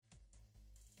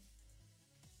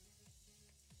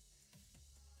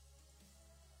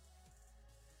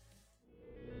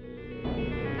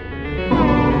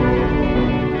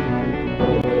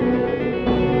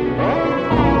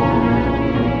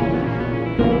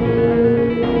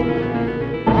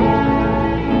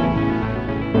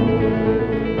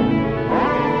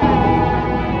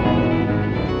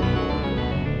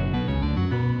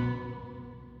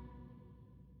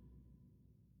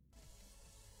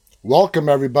Welcome,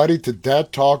 everybody, to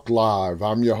Dead Talk Live.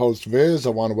 I'm your host, Viz. I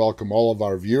want to welcome all of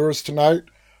our viewers tonight.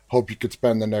 Hope you could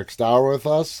spend the next hour with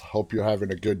us. Hope you're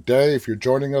having a good day. If you're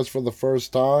joining us for the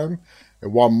first time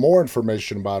and want more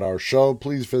information about our show,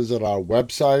 please visit our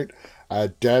website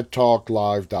at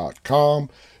deadtalklive.com.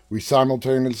 We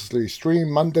simultaneously stream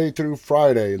Monday through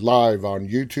Friday live on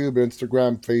YouTube,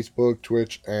 Instagram, Facebook,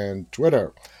 Twitch, and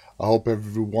Twitter. I hope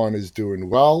everyone is doing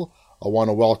well. I want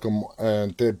to welcome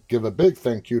and give a big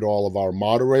thank you to all of our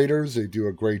moderators. They do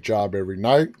a great job every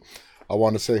night. I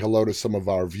want to say hello to some of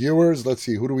our viewers. Let's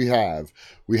see, who do we have?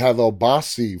 We have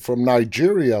Obasi from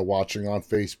Nigeria watching on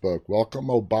Facebook. Welcome,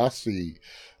 Obasi.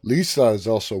 Lisa is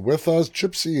also with us.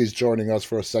 Gypsy is joining us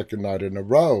for a second night in a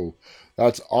row.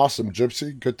 That's awesome,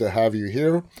 Gypsy. Good to have you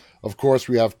here. Of course,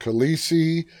 we have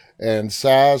Khaleesi and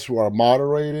Saz who are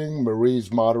moderating.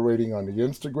 Marie's moderating on the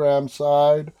Instagram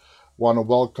side. Want to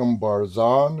welcome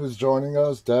Barzan is joining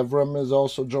us. Devram is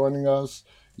also joining us.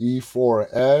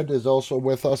 E4Ed is also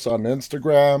with us on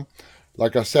Instagram.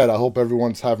 Like I said, I hope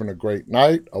everyone's having a great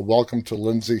night. A welcome to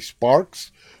Lindsay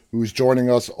Sparks, who's joining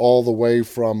us all the way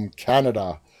from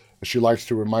Canada. She likes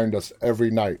to remind us every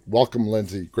night. Welcome,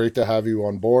 Lindsay. Great to have you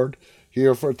on board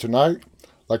here for tonight.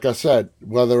 Like I said,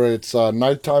 whether it's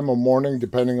nighttime or morning,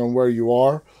 depending on where you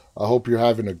are, I hope you're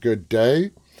having a good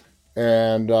day.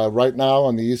 And right now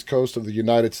on the East Coast of the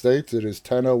United States, it is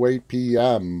 10:08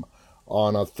 p.m.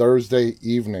 on a Thursday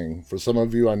evening. For some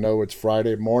of you, I know it's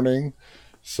Friday morning,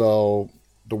 so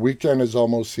the weekend is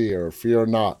almost here. Fear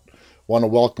not. Want to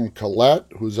welcome Colette,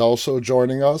 who's also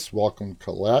joining us. Welcome,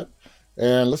 Colette.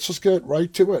 And let's just get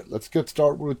right to it. Let's get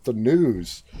started with the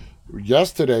news.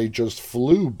 Yesterday just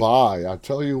flew by. I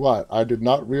tell you what, I did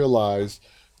not realize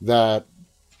that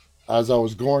as I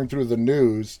was going through the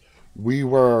news, we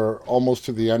were almost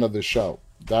to the end of the show.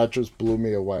 That just blew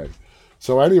me away.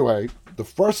 So anyway, the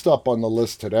first up on the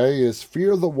list today is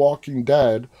Fear the Walking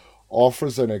Dead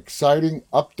offers an exciting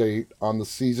update on the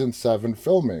Season 7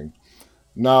 filming.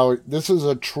 Now, this is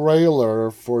a trailer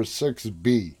for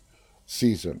 6B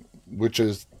season, which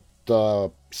is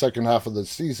the second half of the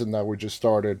season that we just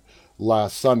started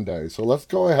last Sunday. So let's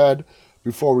go ahead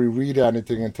before we read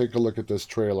anything and take a look at this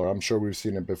trailer. I'm sure we've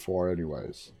seen it before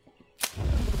anyways.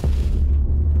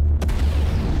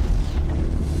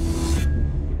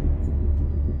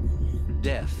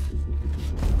 Death,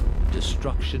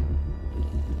 destruction,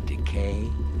 decay.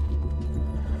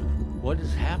 What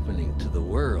is happening to the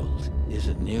world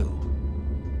isn't new.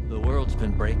 The world's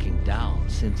been breaking down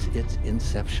since its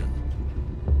inception.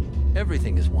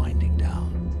 Everything is winding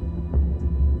down,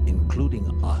 including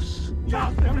us.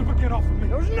 Just everybody get off of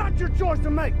me. It was not your choice to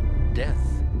make.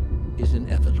 Death is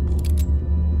inevitable,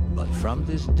 but from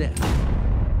this death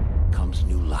comes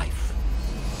new life.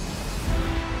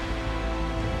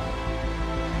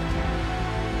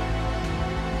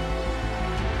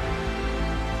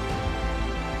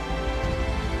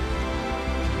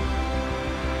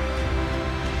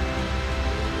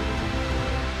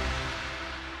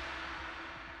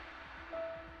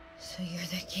 So you're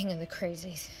the king of the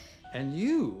crazies. And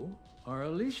you are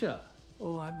Alicia.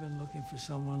 Oh, I've been looking for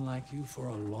someone like you for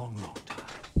a long, long time.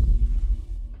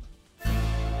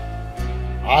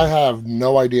 I have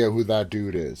no idea who that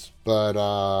dude is,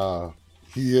 but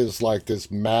he is like this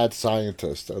mad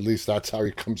scientist. At least that's how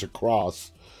he comes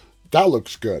across. That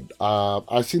looks good.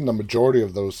 I've seen the majority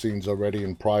of those scenes already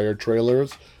in prior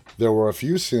trailers. There were a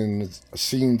few scenes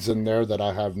in there that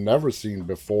I have never seen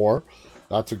before.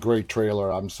 That's a great trailer.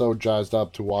 I'm so jazzed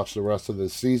up to watch the rest of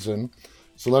this season.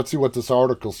 So let's see what this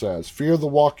article says. Fear the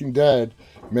Walking Dead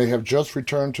may have just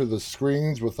returned to the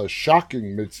screens with a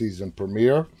shocking mid-season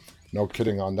premiere. No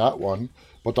kidding on that one.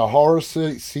 But the horror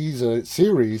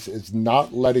series is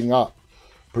not letting up.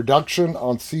 Production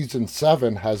on Season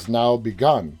 7 has now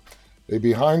begun. A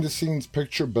behind-the-scenes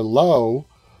picture below,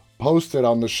 posted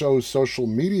on the show's social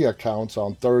media accounts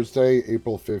on Thursday,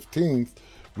 April 15th,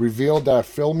 revealed that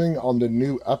filming on the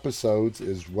new episodes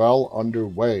is well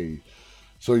underway.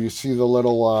 So you see the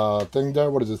little thing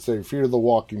there. What does it say? Fear the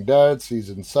Walking Dead,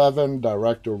 Season 7,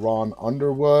 director Ron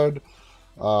Underwood.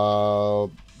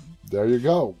 There you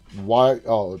go. Why?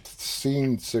 Oh, it's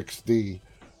Scene 6D,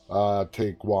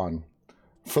 Take 1.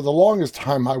 For the longest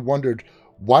time, I wondered,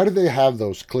 why do they have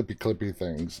those clippy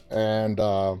things? And,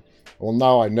 well,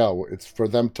 now I know. It's for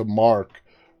them to mark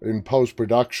in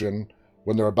post-production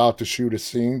when they're about to shoot a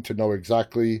scene to know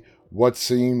exactly what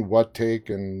scene, what take,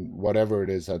 and whatever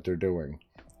it is that they're doing.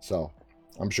 So,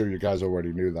 I'm sure you guys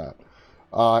already knew that.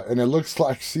 And it looks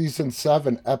like Season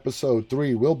 7, Episode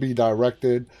 3 will be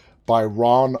directed by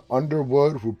Ron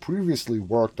Underwood, who previously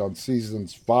worked on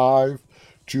Seasons 5,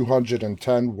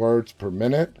 210 words per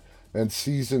minute, and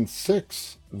Season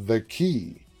 6, The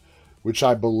Key, which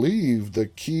I believe The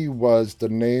Key was the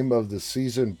name of the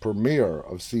season premiere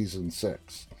of Season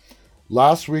 6.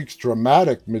 Last week's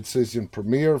dramatic mid-season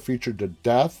premiere featured the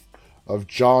death of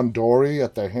John Dorie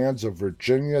at the hands of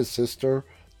Virginia's sister,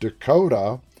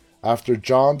 Dakota, after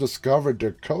John discovered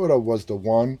Dakota was the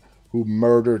one who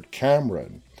murdered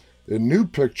Cameron. In new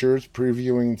pictures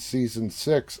previewing Season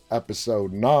 6,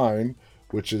 Episode 9,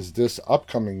 which is this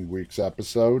upcoming week's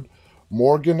episode,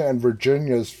 Morgan and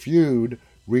Virginia's feud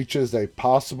reaches a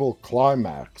possible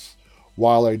climax,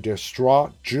 while a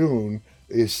distraught June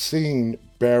is seen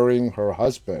burying her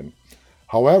husband.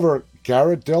 However,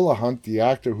 Garrett Dillahunt, the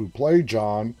actor who played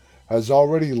John, has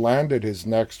already landed his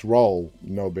next role.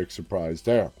 No big surprise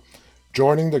there.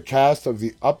 Joining the cast of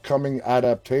the upcoming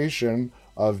adaptation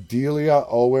of Delia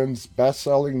Owens'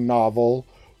 best-selling novel,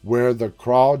 Where the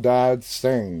Crawdads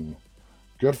Sing.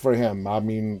 Good for him. I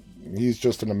mean, he's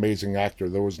just an amazing actor.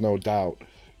 There was no doubt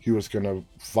he was going to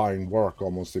find work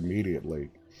almost immediately.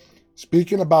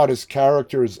 Speaking about his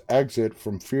character's exit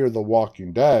from Fear the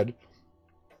Walking Dead,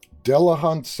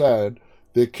 Dillahunt said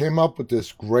they came up with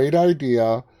this great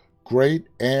idea, great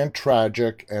and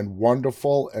tragic and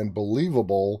wonderful and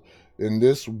believable in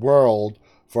this world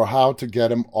for how to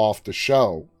get him off the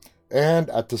show, and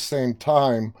at the same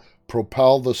time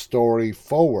propel the story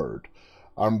forward.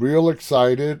 I'm real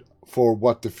excited for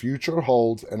what the future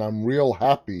holds, and I'm real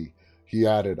happy, he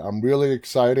added. I'm really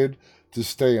excited to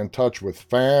stay in touch with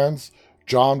fans.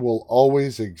 John will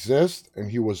always exist, and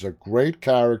he was a great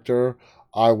character.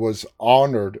 I was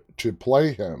honored to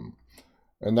play him.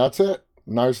 And that's it.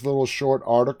 Nice little short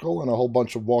article and a whole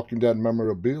bunch of Walking Dead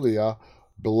memorabilia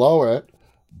below it.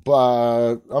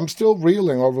 But I'm still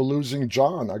reeling over losing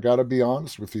John. I gotta be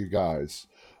honest with you guys.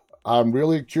 I'm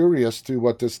really curious to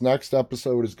what this next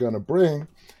episode is going to bring,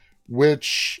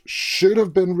 which should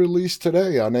have been released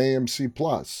today on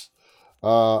AMC+.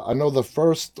 I know the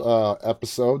first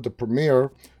episode, the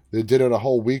premiere, they did it a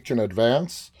whole week in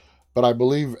advance, but I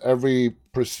believe every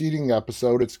preceding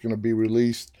episode, it's going to be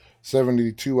released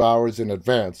 72 hours in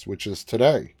advance, which is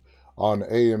today on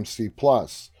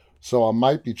AMC+. So I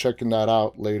might be checking that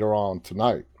out later on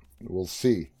tonight. We'll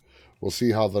see. We'll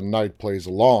see how the night plays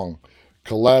along.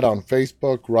 Colette on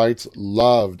Facebook writes,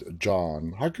 loved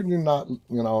John. How can you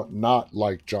not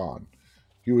like John?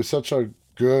 He was such a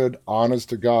good,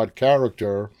 honest-to-God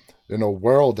character in a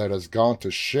world that has gone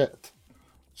to shit.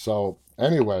 So,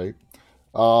 anyway,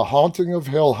 Haunting of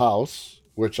Hill House,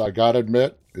 which I gotta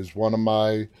admit is one of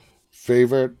my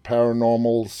favorite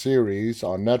paranormal series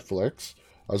on Netflix,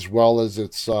 as well as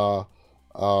its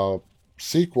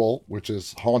sequel, which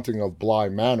is Haunting of Bly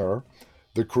Manor.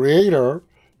 The creator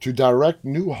to direct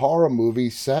new horror movie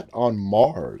set on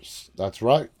Mars. That's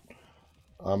right.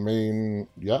 I mean,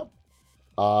 yep.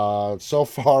 So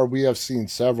far, we have seen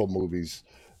several movies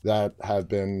that have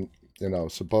been,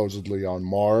 supposedly on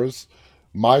Mars.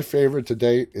 My favorite to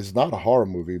date is not a horror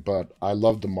movie, but I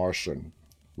love The Martian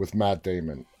with Matt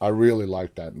Damon. I really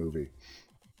like that movie.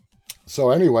 So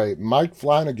anyway, Mike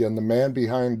Flanagan, the man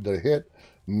behind the hit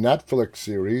Netflix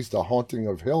series The Haunting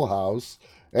of Hill House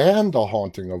and The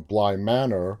Haunting of Bly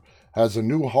Manor, has a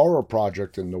new horror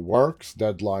project in the works,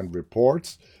 Deadline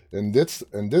reports, and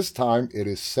this time it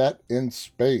is set in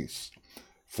space.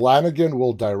 Flanagan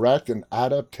will direct an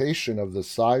adaptation of the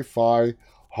sci-fi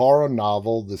horror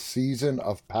novel The Season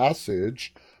of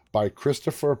Passage by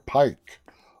Christopher Pike.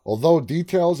 Although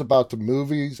details about the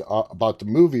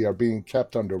movie are being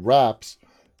kept under wraps,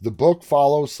 the book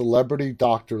follows celebrity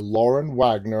Dr. Lauren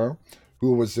Wagner,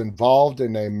 who was involved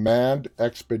in a manned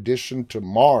expedition to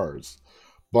Mars.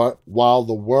 But while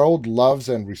the world loves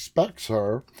and respects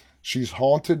her, she's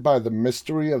haunted by the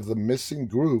mystery of the missing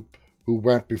group who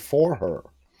went before her.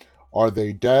 Are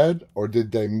they dead, or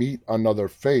did they meet another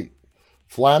fate?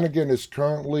 Flanagan is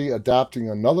currently adapting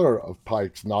another of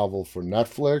Pike's novel for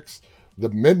Netflix, The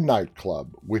Midnight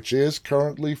Club, which is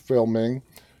currently filming,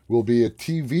 will be a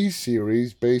TV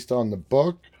series based on the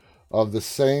book of the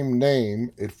same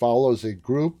name. It follows a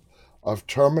group of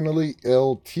terminally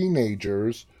ill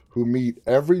teenagers who meet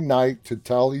every night to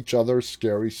tell each other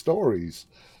scary stories.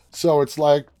 So it's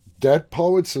like Dead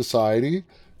Poets Society.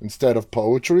 Instead of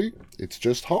poetry, it's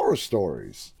just horror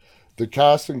stories. The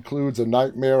cast includes A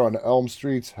Nightmare on Elm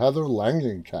Street's Heather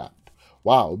Langenkamp.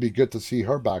 Wow, it'd be good to see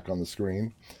her back on the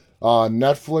screen.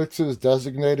 Netflix's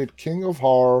designated king of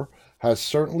horror has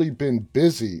certainly been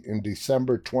busy in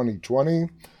December 2020.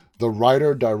 The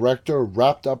writer-director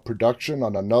wrapped up production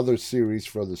on another series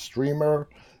for the streamer,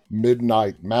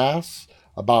 Midnight Mass,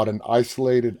 about an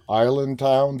isolated island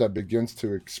town that begins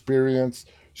to experience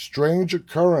strange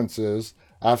occurrences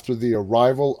after the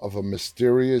arrival of a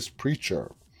mysterious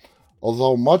preacher.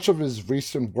 Although much of his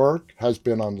recent work has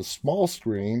been on the small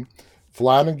screen,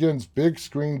 Flanagan's big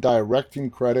screen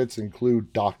directing credits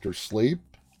include Dr. Sleep,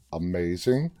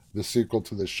 amazing, the sequel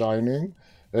to The Shining,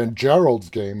 and Gerald's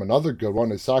Game, another good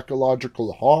one, a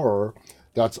psychological horror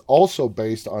that's also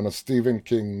based on a Stephen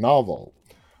King novel.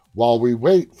 While we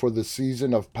wait for the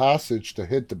season of Passage to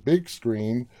hit the big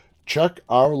screen, check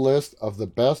our list of the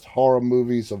best horror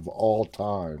movies of all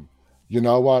time. You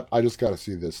know what? I just got to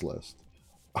see this list.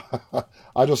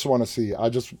 I just want to see.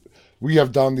 We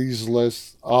have done these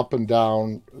lists up and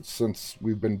down since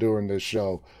we've been doing this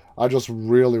show. I just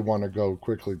really want to go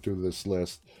quickly through this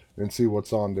list and see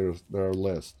what's on their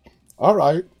list. All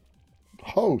right.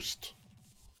 Host.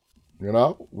 You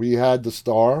know, we had the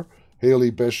star,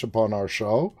 Haley Bishop, on our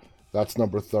show. That's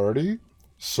number 30.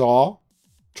 Saw,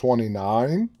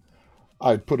 29.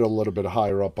 I'd put it a little bit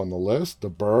higher up on the list. The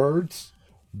Birds.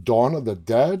 Dawn of the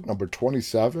Dead, number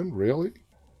 27. Really?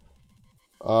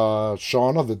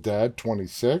 Shaun of the Dead,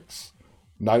 26.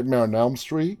 Nightmare on Elm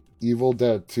Street. Evil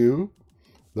Dead 2.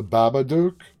 The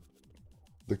Babadook.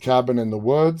 The Cabin in the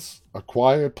Woods. A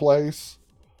Quiet Place.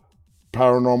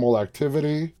 Paranormal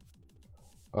Activity.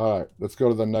 All right, let's go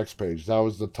to the next page. That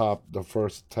was the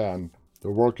first 10.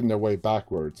 They're working their way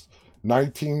backwards.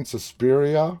 19,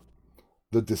 Suspiria.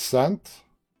 The Descent.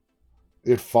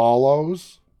 It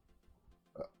Follows.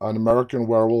 An American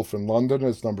Werewolf in London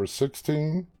is number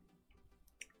 16.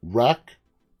 Rec,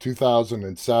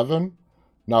 2007.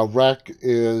 Now, Rec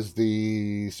is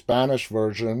the Spanish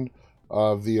version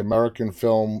of the American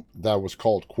film that was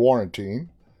called Quarantine.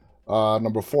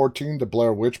 Number 14, The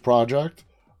Blair Witch Project.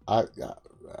 I'm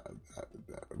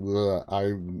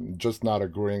just not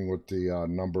agreeing with the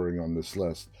numbering on this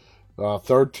list.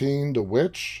 13, The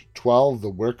Witch. 12, The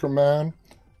Wicker Man.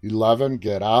 11,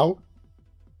 Get Out.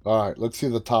 All right, let's see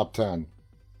the top 10.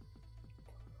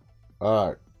 All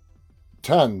right.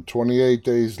 10, 28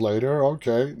 Days Later.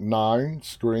 Okay. 9,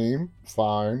 Scream.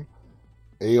 Fine.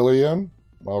 Alien.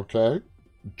 Okay.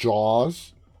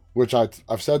 Jaws, which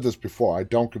I've said this before. I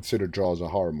don't consider Jaws a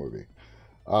horror movie.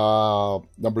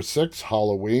 Number 6,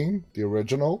 Halloween, the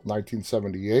original,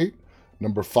 1978.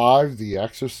 Number 5, The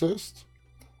Exorcist.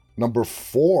 Number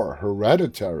 4,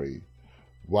 Hereditary.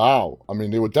 Wow. I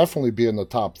mean, they would definitely be in the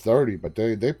top 30, but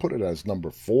they put it as number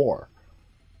 4.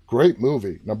 Great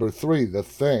movie. Number 3, The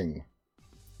Thing.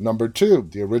 Number 2,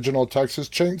 the original Texas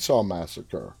Chainsaw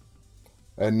Massacre.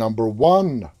 And number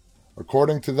 1,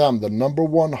 according to them, the number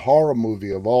 1 horror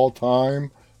movie of all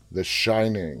time, The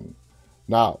Shining.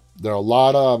 Now, there are a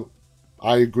lot of...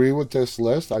 I agree with this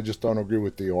list. I just don't agree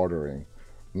with the ordering.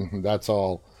 That's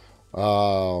all.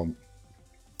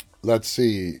 Let's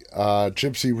see.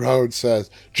 Gypsy Road says,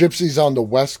 Gypsy's on the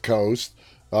West Coast.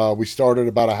 We started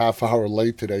about a half hour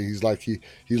late today. He's like, he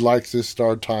likes this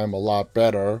start time a lot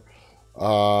better.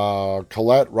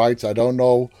 Colette writes, I don't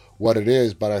know what it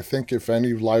is, but I think if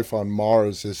any life on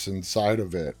Mars is inside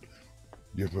of it,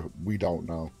 we don't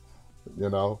know, you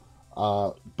know.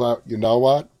 But you know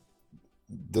what?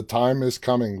 The time is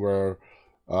coming where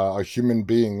a human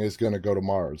being is going to go to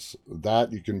Mars.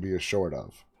 That you can be assured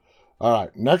of. All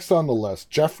right, next on the list,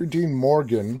 Jeffrey Dean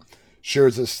Morgan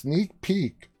shares a sneak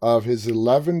peek of his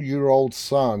 11-year-old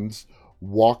son's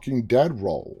Walking Dead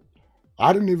role.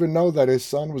 I didn't even know that his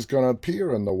son was going to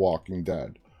appear in The Walking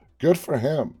Dead. Good for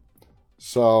him.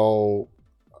 So,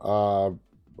 I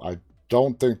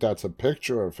don't think that's a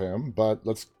picture of him, but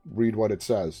let's read what it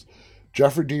says.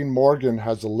 Jeffrey Dean Morgan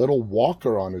has a little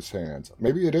walker on his hands.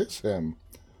 Maybe it is him.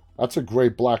 That's a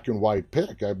great black and white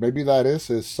pic. Maybe that is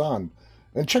his son.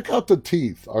 And check out the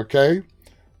teeth, okay?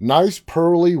 Nice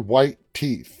pearly white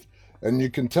teeth. And you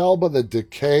can tell by the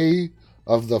decay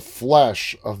of the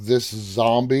flesh of this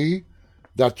zombie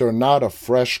that they're not a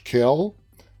fresh kill,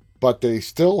 but they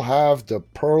still have the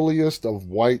pearliest of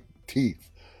white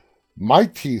teeth. My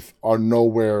teeth are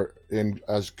nowhere in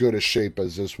as good a shape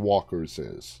as this walker's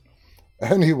is.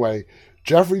 Anyway,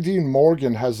 Jeffrey Dean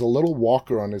Morgan has a little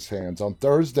walker on his hands. On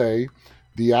Thursday,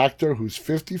 the actor, who's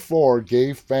 54,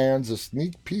 gave fans a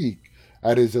sneak peek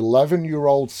at his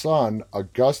 11-year-old son,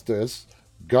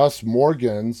 Gus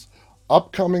Morgan's,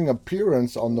 upcoming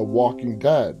appearance on The Walking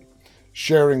Dead,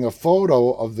 sharing a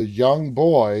photo of the young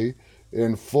boy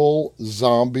in full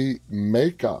zombie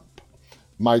makeup.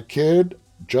 My kid,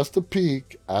 just a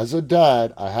peek. As a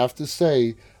dad, I have to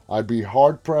say, I'd be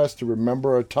hard-pressed to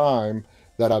remember a time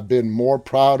that I've been more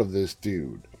proud of this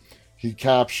dude. He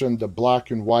captioned the black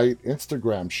and white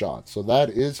Instagram shot. So that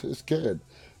is his kid.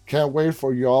 Can't wait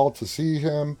for y'all to see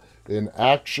him in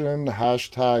action.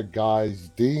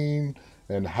 #GuysDean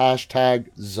and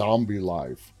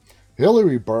 #ZombieLife.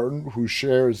 Hillary Burton, who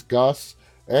shares Gus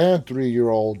and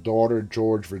 3-year-old daughter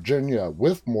George Virginia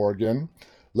with Morgan,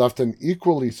 left an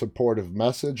equally supportive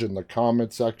message in the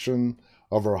comment section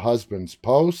of her husband's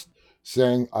post,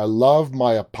 saying, "I love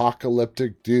my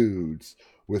apocalyptic dudes,"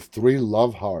 with 3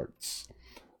 love hearts.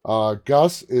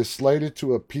 Gus is slated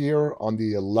to appear on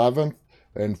the 11th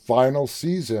and final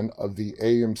season of the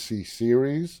AMC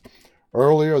series.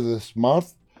 Earlier this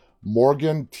month,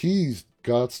 Morgan teased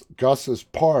Gus's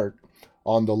part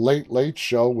on The Late Late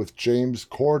Show with James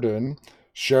Corden,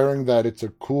 sharing that it's a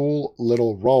cool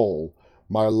little role.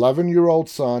 My 11-year-old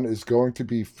son is going to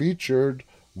be featured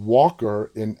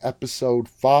Walker in episode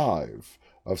 5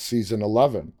 of season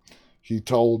 11. He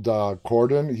told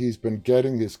Corden he's been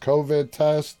getting his COVID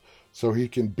test so he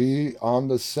can be on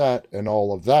the set and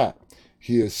all of that.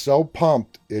 He is so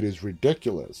pumped, it is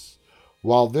ridiculous.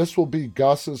 While this will be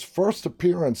Gus's first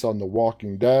appearance on The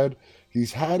Walking Dead,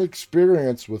 he's had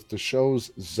experience with the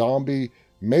show's zombie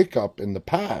makeup in the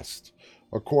past.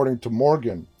 According to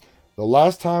Morgan, the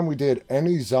last time we did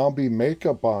any zombie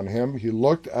makeup on him, he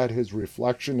looked at his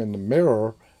reflection in the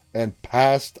mirror and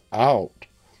passed out,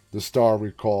 the star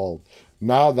recalled.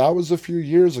 Now, that was a few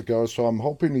years ago, so I'm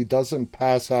hoping he doesn't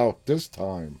pass out this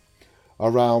time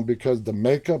around because the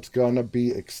makeup's gonna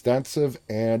be extensive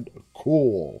and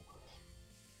cool.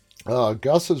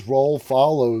 Gus's role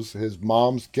follows his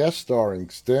mom's guest starring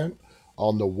stint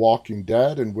on The Walking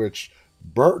Dead, in which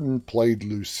Burton played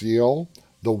Lucille,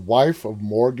 the wife of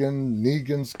Morgan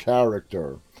Negan's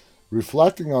character.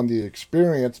 Reflecting on the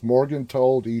experience, Morgan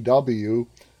told EW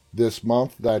this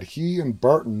month that he and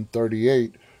Burton,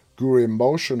 38, grew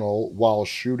emotional while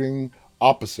shooting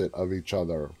opposite of each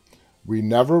other. We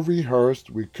never rehearsed.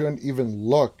 We couldn't even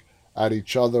look at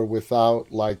each other without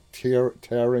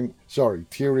tearing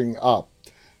up.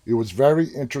 It was very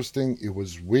interesting. It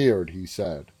was weird, he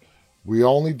said. We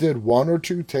only did 1 or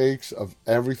 2 takes of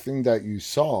everything that you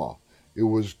saw. It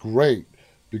was great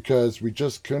because we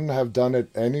just couldn't have done it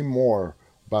anymore,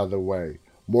 by the way.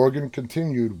 Morgan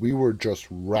continued, we were just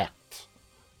wrecked.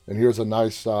 And here's a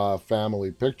nice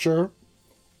family picture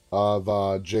of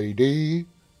JD,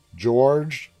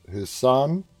 George, his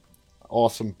son.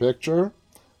 Awesome picture.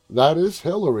 That is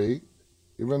Hillary,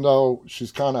 even though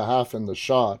she's kind of half in the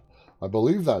shot. I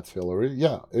believe that's Hillary.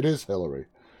 Yeah, it is Hillary.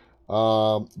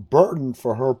 Burton,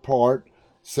 for her part,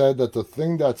 said that the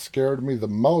thing that scared me the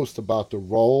most about the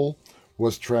role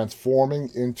was transforming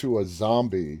into a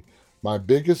zombie. My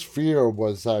biggest fear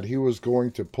was that he was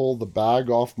going to pull the bag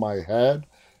off my head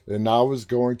and I was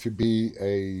going to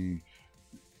be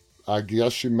I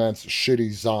guess she meant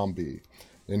shitty zombie,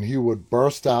 and he would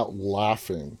burst out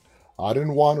laughing. I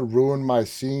didn't want to ruin my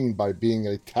scene by being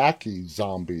a tacky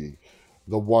zombie,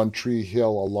 the One Tree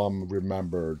Hill alum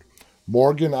remembered.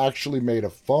 Morgan actually made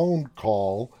a phone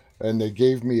call and they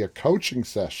gave me a coaching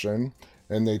session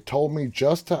and they told me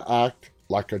just to act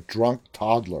like a drunk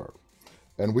toddler.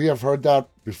 And we have heard that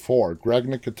before. Greg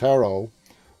Nicotero,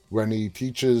 when he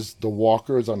teaches the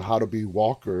walkers on how to be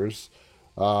walkers,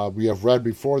 we have read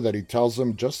before that he tells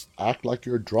them just act like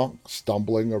you're drunk,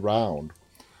 stumbling around.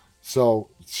 So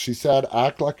she said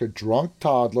act like a drunk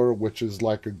toddler, which is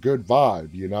like a good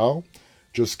vibe, you know?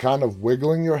 Just kind of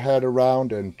wiggling your head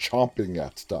around and chomping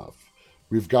at stuff.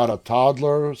 We've got a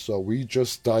toddler, so we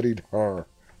just studied her.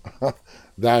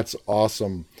 That's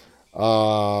awesome.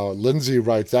 Lindsay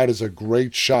writes, that is a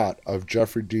great shot of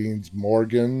Jeffrey Dean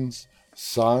Morgan's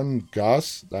son,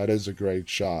 Gus. That is a great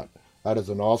shot. That is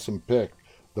an awesome pick.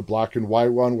 The black and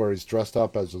white one where he's dressed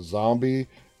up as a zombie,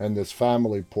 and this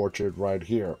family portrait right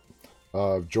here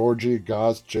of Georgie,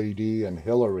 Gus, JD, and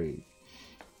Hillary.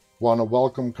 Want to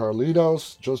welcome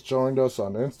Carlitos, just joined us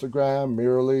on Instagram,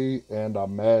 Mirali, and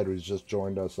Ahmed, who's just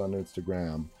joined us on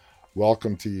Instagram.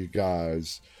 Welcome to you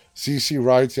guys. Cece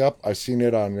writes, yep, I seen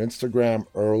it on Instagram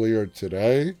earlier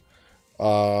today.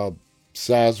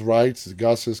 Saz writes,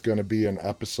 Gus is going to be in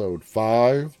episode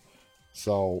 5.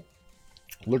 So,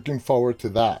 looking forward to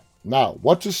that. Now,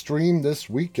 what to stream this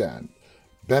weekend?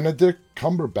 Benedict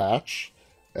Cumberbatch.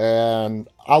 And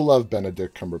I love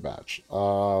Benedict Cumberbatch.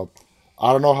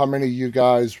 I don't know how many of you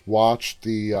guys watched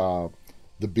the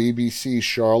BBC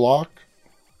Sherlock.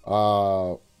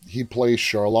 He plays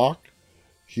Sherlock.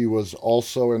 He was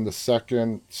also in the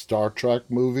second Star Trek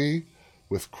movie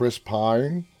with Chris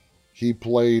Pine. He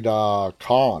played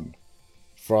Khan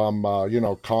from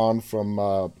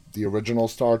the original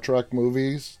Star Trek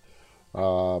movies.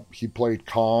 He played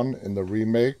Khan in the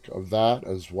remake of that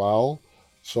as well.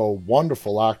 So,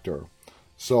 wonderful actor.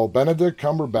 So, Benedict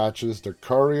Cumberbatch's The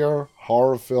Courier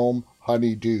horror film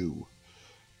Honeydew.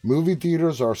 Movie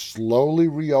theaters are slowly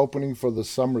reopening for the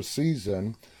summer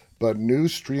season, but new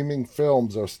streaming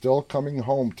films are still coming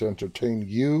home to entertain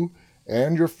you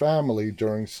and your family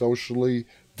during socially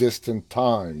distant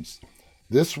times.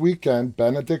 This weekend,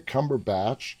 Benedict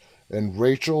Cumberbatch and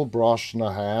Rachel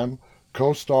Brosnahan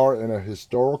co-star in a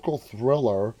historical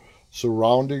thriller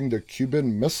surrounding the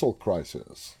Cuban Missile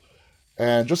Crisis.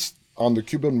 And just on the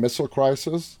Cuban Missile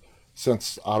Crisis,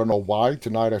 since I don't know why,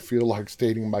 tonight I feel like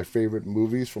stating my favorite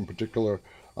movies from particular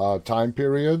time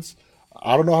periods.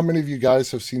 I don't know how many of you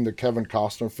guys have seen the Kevin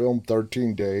Costner film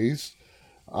 13 Days.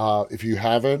 If you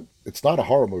haven't, it's not a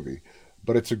horror movie,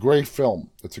 but it's a great film.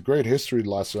 It's a great history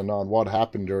lesson on what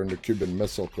happened during the Cuban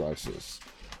Missile Crisis.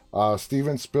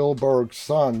 Steven Spielberg's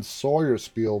son, Sawyer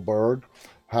Spielberg,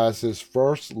 has his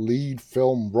first lead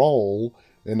film role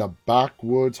in a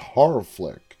backwoods horror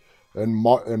flick. And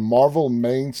Marvel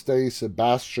mainstay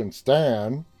Sebastian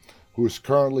Stan, who is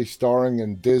currently starring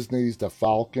in Disney's The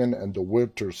Falcon and the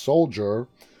Winter Soldier,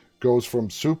 goes from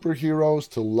superheroes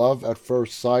to love at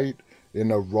first sight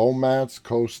in a romance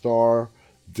co-star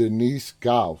Denise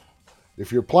Gough.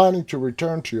 If you're planning to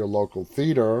return to your local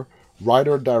theater,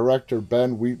 writer-director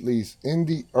Ben Wheatley's In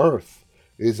the Earth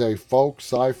is a folk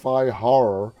sci-fi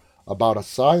horror about a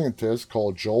scientist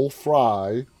called Joel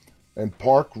Fry and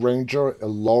park ranger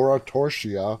Elora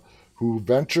Torchia, who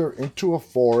venture into a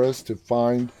forest to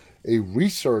find a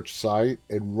research site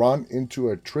and run into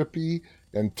a trippy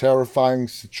and terrifying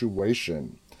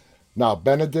situation. Now,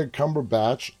 Benedict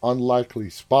Cumberbatch, unlikely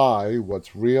spy,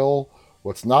 what's real,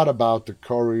 what's not about the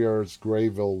Courier's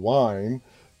Greyville wine,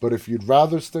 but if you'd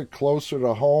rather stick closer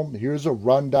to home, here's a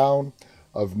rundown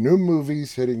of new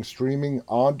movies hitting streaming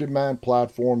on-demand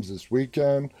platforms this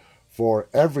weekend for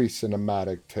every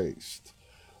cinematic taste.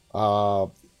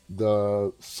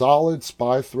 The solid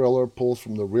spy thriller pulls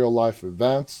from the real-life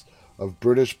events of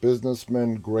British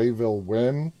businessman Greyville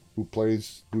Wynn,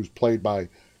 who's played by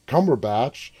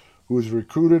Cumberbatch, who was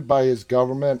recruited by his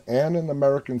government and an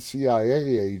American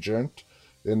CIA agent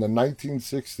in the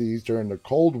 1960s during the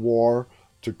Cold War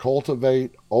to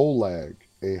cultivate Oleg,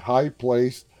 a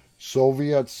high-placed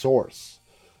Soviet source.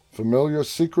 Familiar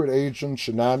secret agent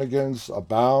shenanigans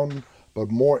abound,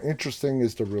 but more interesting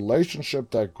is the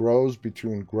relationship that grows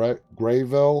between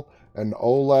Greyville and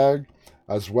Oleg,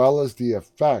 as well as the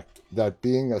effect that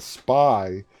being a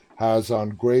spy has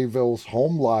on Greyville's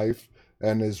home life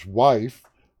and his wife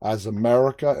as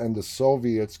America and the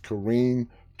Soviets careen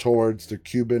towards the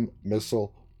Cuban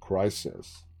Missile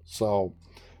Crisis. So,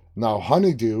 now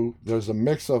Honeydew, there's a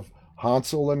mix of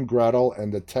Hansel and Gretel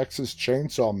and the Texas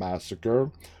Chainsaw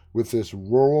Massacre with this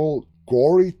rural,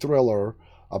 gory thriller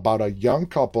about a young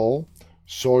couple,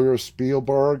 Sawyer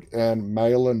Spielberg and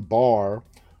Malin Barr,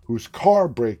 whose car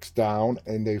breaks down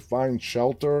and they find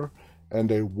shelter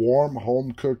and a warm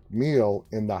home-cooked meal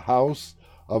in the house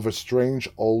of a strange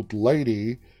old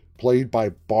lady played by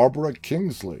Barbara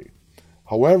Kingsley.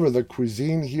 However, the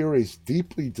cuisine here is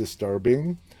deeply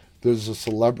disturbing. There's a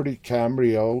celebrity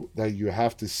cameo that you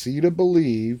have to see to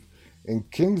believe, and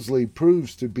Kingsley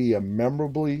proves to be a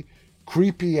memorably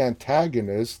creepy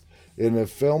antagonist in a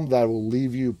film that will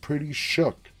leave you pretty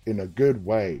shook in a good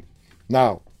way.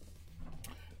 Now,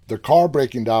 the car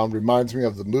breaking down reminds me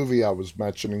of the movie I was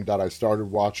mentioning that I started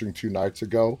watching 2 nights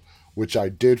ago, which I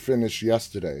did finish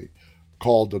yesterday,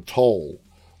 called The Toll.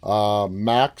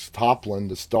 Max Toplin,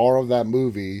 the star of that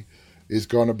movie, is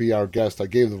going to be our guest. I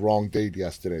gave the wrong date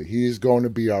yesterday. He is going to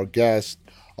be our guest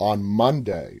on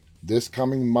Monday, this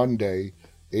coming Monday,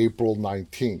 April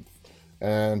 19th.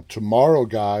 And tomorrow,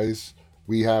 guys,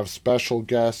 we have special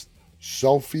guest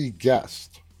Sophie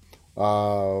Guest,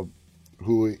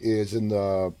 who is in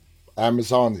the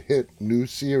Amazon hit new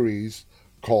series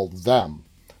called Them.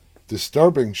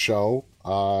 Disturbing show.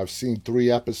 I've seen 3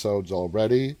 episodes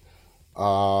already,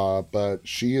 but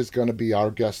she is going to be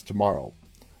our guest tomorrow.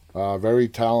 Very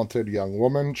talented young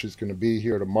woman. She's going to be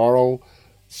here tomorrow,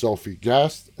 Sophie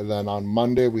Guest. And then on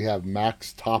Monday, we have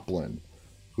Max Toplin,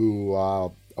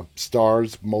 who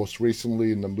stars most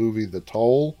recently in the movie The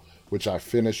Toll, which I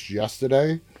finished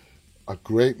yesterday. A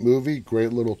great movie,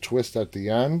 great little twist at the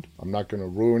end. I'm not going to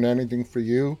ruin anything for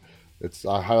you.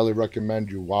 I highly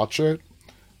recommend you watch it.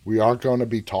 We are going to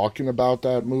be talking about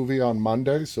that movie on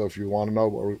Monday, so if you want to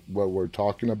know what we're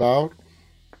talking about,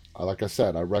 like I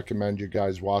said, I recommend you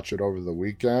guys watch it over the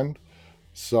weekend.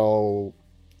 So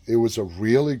it was a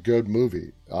really good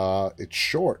movie. It's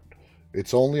short.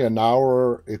 It's only an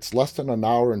hour. It's less than an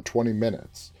hour and 20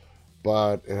 minutes.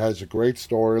 But it has a great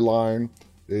storyline.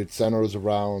 It centers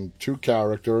around 2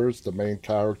 characters. The main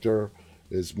character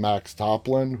is Max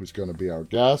Toplin, who's going to be our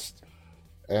guest.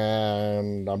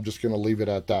 And I'm just going to leave it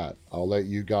at that. I'll let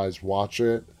you guys watch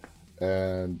it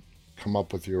and come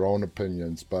up with your own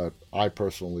opinions, but I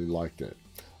personally liked it.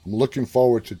 I'm looking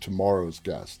forward to tomorrow's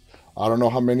guest. I don't know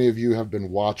how many of you have been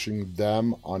watching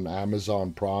them on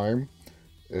Amazon Prime.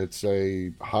 It's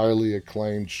a highly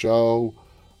acclaimed show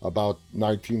about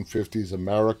 1950s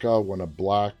America when a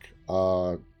black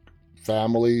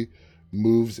family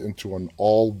moves into an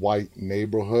all-white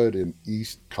neighborhood in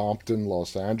East Compton,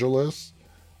 Los Angeles.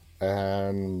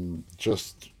 And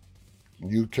just,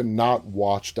 you cannot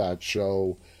watch that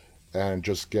show and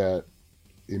just get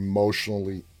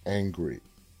emotionally angry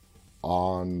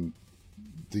on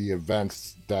the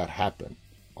events that happen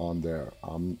on there. I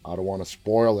don't want to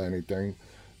spoil anything,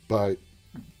 but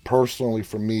personally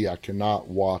for me, I cannot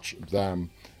watch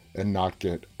them and not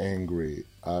get angry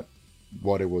at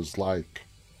what it was like.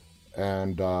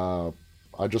 And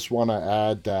I just want to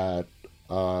add that,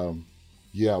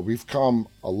 yeah, we've come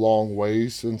a long way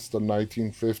since the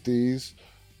 1950s,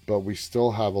 but we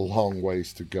still have a long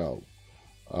ways to go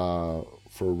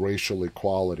for racial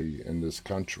equality in this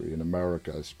country, in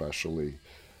America especially.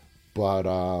 But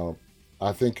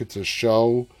I think it's a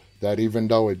show that, even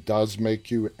though it does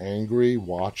make you angry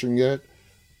watching it,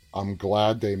 I'm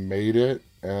glad they made it.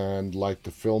 And like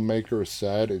the filmmaker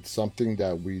said, it's something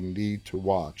that we need to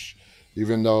watch.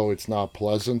 Even though it's not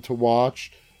pleasant to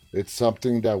watch, it's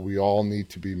something that we all need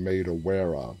to be made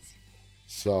aware of.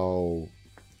 So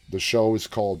the show is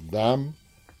called Them.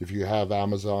 If you have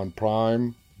Amazon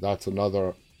Prime, that's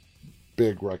another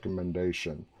big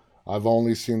recommendation. I've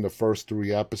only seen the first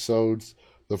 3 episodes.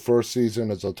 The first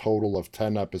season is a total of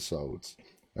 10 episodes,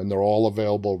 and they're all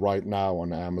available right now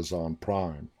on Amazon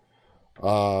Prime.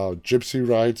 Gypsy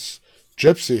writes,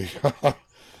 Gypsy,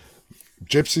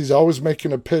 Gypsy's always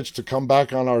making a pitch to come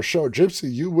back on our show.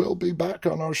 Gypsy, you will be back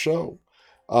on our show.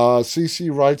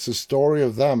 CC writes, the story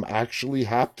of Them actually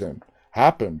happened.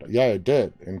 Yeah, it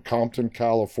did, in Compton,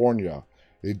 California.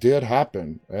 It did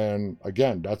happen. And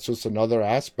again, that's just another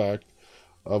aspect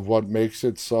of what makes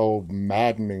it so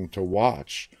maddening to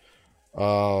watch.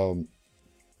 Khaleesi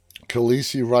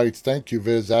writes, thank you,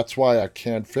 Viz. That's why I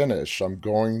can't finish. I'm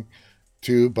going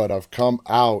to, but I've come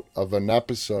out of an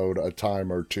episode a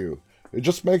time or two. It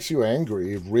just makes you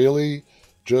angry. It really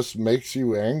just makes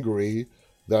you angry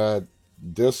that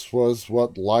this was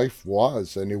what life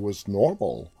was, and it was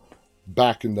normal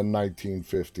back in the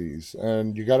 1950s.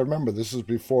 And you got to remember, this is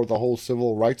before the whole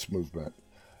civil rights movement.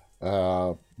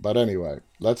 But anyway,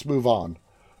 let's move on.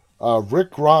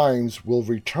 Rick Grimes will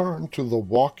return to the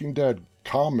Walking Dead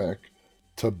comic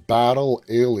to battle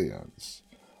aliens.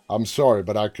 I'm sorry,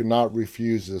 but I cannot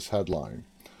refuse this headline.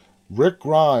 Rick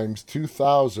Grimes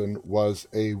 2000 was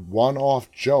a one-off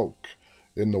joke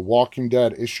in The Walking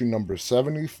Dead issue number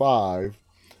 75.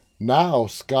 Now,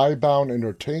 Skybound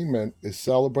Entertainment is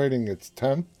celebrating its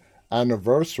 10th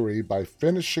anniversary by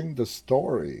finishing the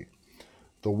story.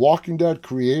 The Walking Dead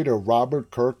creator Robert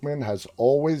Kirkman has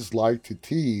always liked to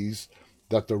tease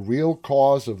that the real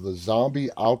cause of the zombie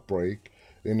outbreak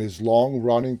in his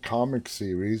long-running comic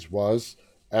series was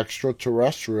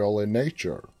extraterrestrial in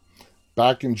nature.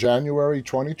 Back in January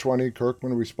 2020,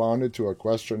 Kirkman responded to a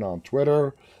question on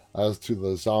Twitter as to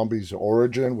the zombie's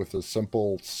origin with a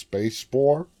simple space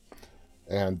spore.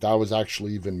 And that was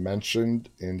actually even mentioned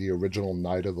in the original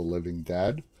Night of the Living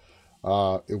Dead.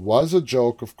 It was a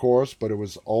joke, of course, but it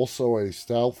was also a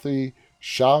stealthy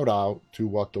shout-out to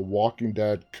what The Walking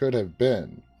Dead could have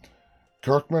been.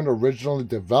 Kirkman originally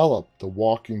developed The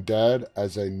Walking Dead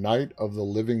as a Night of the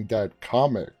Living Dead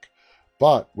comic,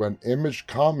 but when Image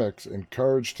Comics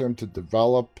encouraged him to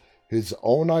develop his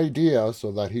own idea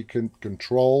so that he can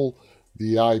control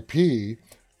the IP,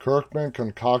 Kirkman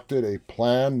concocted a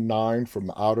Plan 9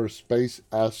 from Outer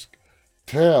Space-esque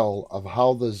tale of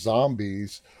how the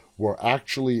zombies were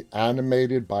actually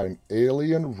animated by an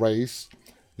alien race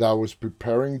that was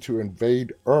preparing to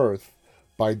invade Earth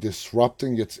by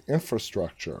disrupting its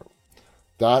infrastructure.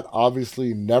 That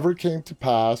obviously never came to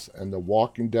pass, and The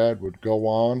Walking Dead would go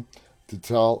on to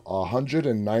tell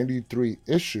 193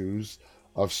 issues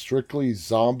of strictly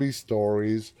zombie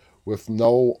stories with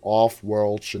no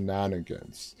off-world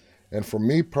shenanigans. And for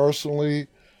me personally,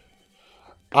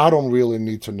 I don't really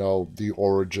need to know the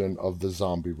origin of the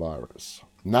zombie virus.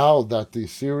 Now that the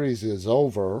series is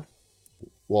over,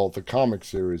 well, the comic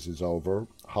series is over,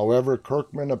 however,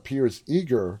 Kirkman appears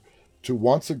eager to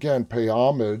once again pay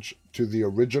homage to the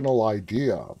original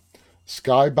idea.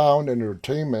 Skybound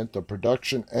Entertainment, the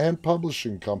production and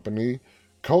publishing company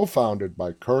co-founded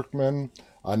by Kirkman,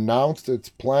 announced its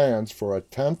plans for a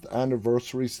 10th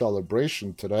anniversary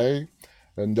celebration today,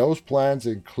 and those plans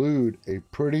include a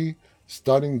pretty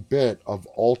stunning bit of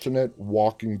alternate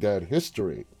Walking Dead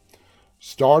history.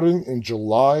 Starting in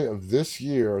July of this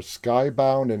year,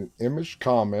 Skybound and Image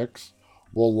Comics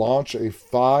will launch a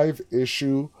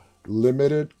 5-issue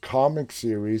limited comic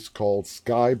series called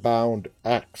Skybound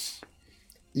X.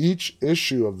 Each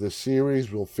issue of the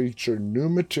series will feature new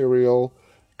material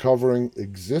covering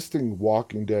existing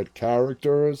Walking Dead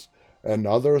characters and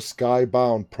other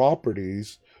Skybound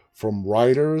properties from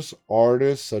writers,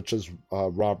 artists such as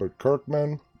Robert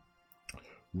Kirkman,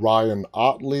 Ryan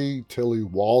Ottley, Tilly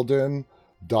Walden,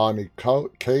 Donny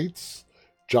Cates,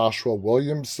 Joshua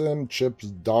Williamson, Chip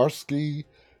Zdarsky,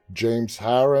 James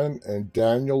Harren, and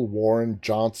Daniel Warren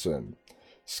Johnson.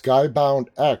 Skybound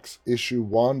X Issue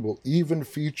 1 will even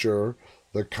feature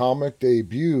the comic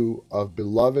debut of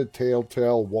beloved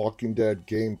Telltale Walking Dead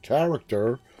game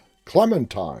character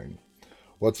Clementine.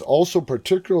 What's also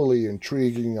particularly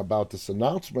intriguing about this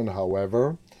announcement,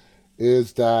 however,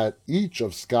 is that each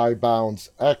of Skybound's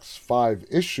X 5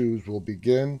 issues will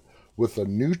begin with a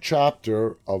new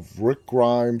chapter of Rick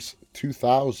Grimes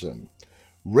 2000,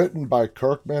 written by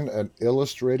Kirkman and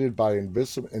illustrated by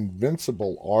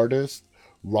Invincible artist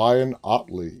Ryan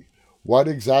Ottley. What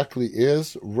exactly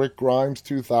is Rick Grimes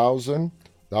 2000?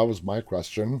 That was my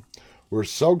question. We're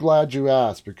so glad you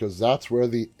asked, because that's where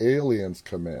the aliens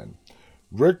come in.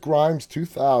 Rick Grimes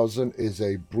 2000 is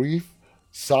a brief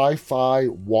sci-fi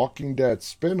Walking Dead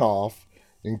spin-off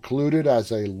included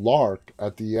as a lark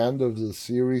at the end of the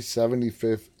series'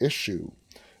 75th issue.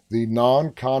 The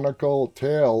non-canonical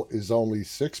tale is only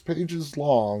 6 pages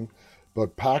long,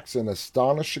 but packs an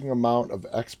astonishing amount of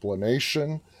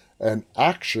explanation and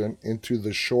action into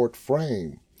the short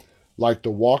frame. Like The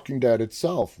Walking Dead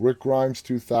itself, Rick Grimes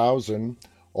 2000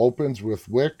 opens with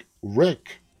Rick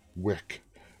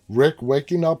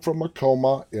waking up from a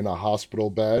coma in a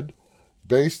hospital bed.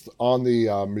 Based on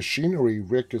the machinery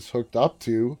Rick is hooked up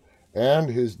to and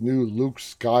his new Luke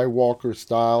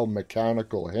Skywalker-style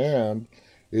mechanical hand,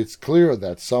 it's clear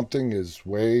that something is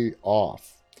way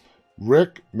off.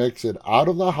 Rick makes it out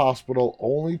of the hospital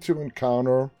only to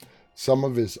encounter some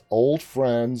of his old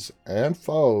friends and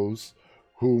foes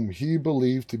whom he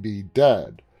believed to be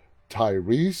dead: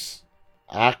 Tyrese,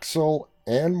 Axel,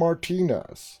 and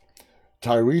Martinez.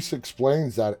 Tyrese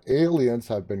explains that aliens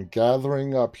have been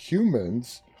gathering up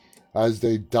humans as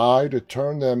they die to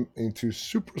turn them into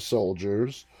super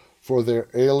soldiers for their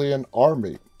alien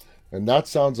army. And that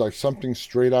sounds like something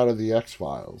straight out of the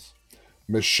X-Files.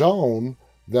 Michonne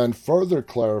then further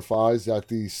clarifies that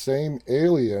these same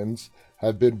aliens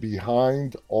have been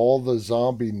behind all the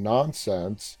zombie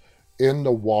nonsense in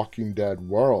the Walking Dead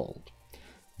world.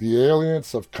 The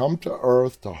aliens have come to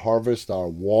Earth to harvest our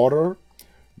water,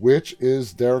 which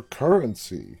is their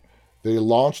currency. They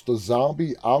launched a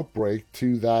zombie outbreak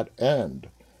to that end.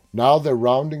 Now they're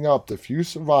rounding up the few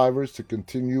survivors to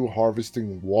continue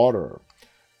harvesting water.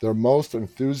 Their most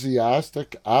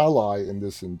enthusiastic ally in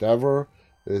this endeavor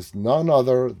is none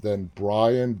other than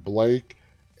Brian Blake,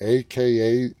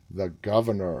 aka the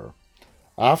Governor.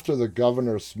 After the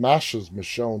Governor smashes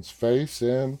Michonne's face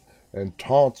in and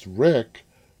taunts Rick,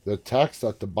 the text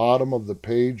at the bottom of the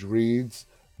page reads,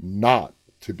 "Not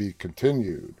to be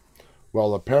continued."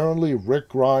 Well, apparently Rick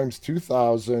Grimes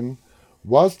 2000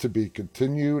 was to be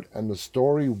continued, and the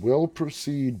story will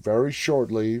proceed very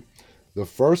shortly. The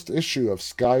first issue of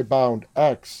Skybound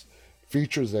X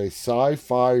features a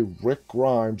sci-fi Rick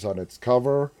Grimes on its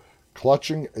cover,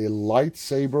 clutching a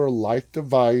lightsaber-like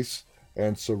device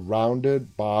and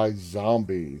surrounded by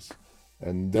zombies.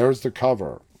 And there's the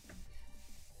cover.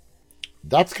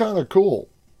 That's kind of cool.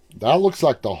 That looks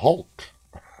like the Hulk.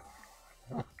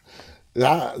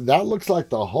 That looks like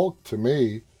the Hulk to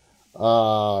me.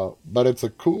 But it's a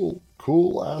cool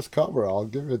ass cover. I'll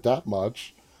give it that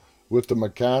much. With the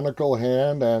mechanical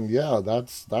hand, and yeah,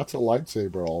 that's a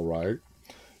lightsaber, all right.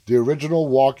 The original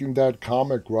Walking Dead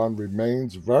comic run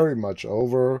remains very much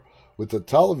over, with the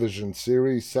television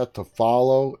series set to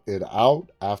follow it out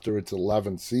after its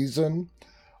 11th season.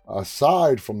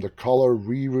 Aside from the color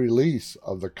re-release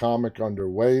of the comic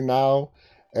underway now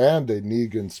and a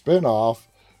Negan spin-off,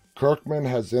 Kirkman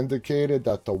has indicated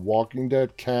that the Walking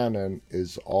Dead canon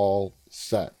is all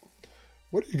set.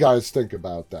 What do you guys think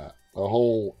about that? A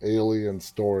whole alien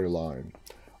storyline.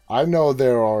 I know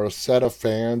there are a set of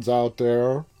fans out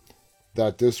there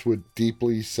that this would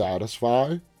deeply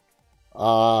satisfy.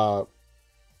 And,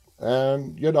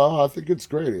 I think it's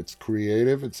great. It's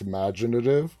creative. It's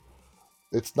imaginative.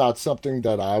 It's not something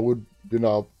that I would,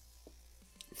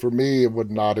 for me, it would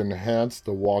not enhance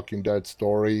the Walking Dead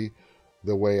story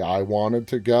the way I wanted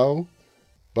to go.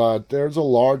 But there's a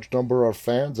large number of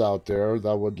fans out there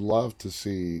that would love to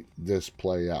see this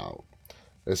play out.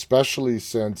 Especially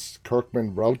since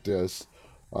Kirkman wrote this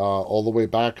all the way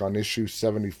back on issue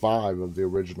 75 of the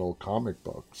original comic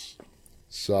books.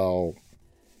 So,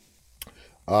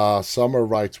 Summer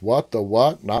writes, "What the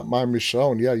what? Not my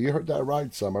Michonne." Yeah, you heard that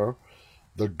right, Summer.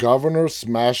 The governor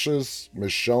smashes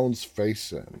Michonne's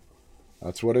face in.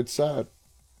 That's what it said.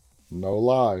 No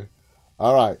lie.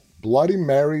 All right. Bloody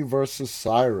Mary versus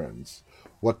Sirens.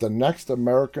 What the next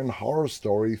American Horror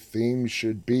Story theme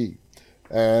should be.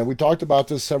 And we talked about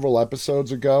this several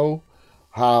episodes ago,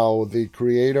 how the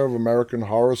creator of American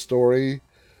Horror Story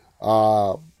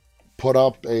put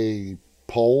up a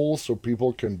poll so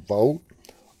people can vote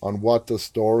on what the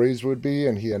stories would be,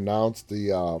 and he announced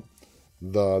the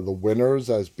winners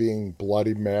as being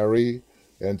Bloody Mary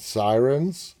and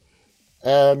Sirens.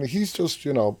 And he's just,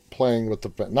 playing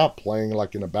with not playing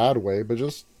like in a bad way, but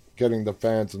just getting the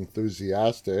fans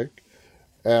enthusiastic.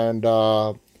 And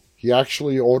he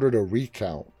actually ordered a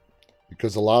recount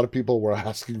because a lot of people were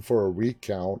asking for a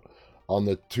recount on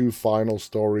the 2 final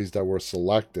stories that were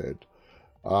selected.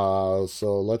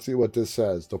 So let's see what this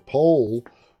says. The poll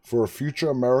for a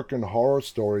future American Horror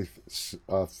Story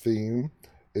theme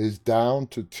is down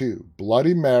to 2,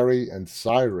 Bloody Mary and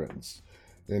Sirens.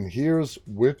 And here's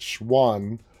which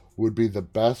one would be the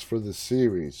best for the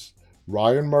series.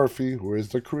 Ryan Murphy, who is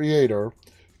the creator,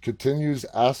 continues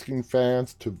asking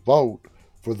fans to vote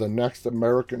for the next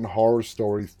American Horror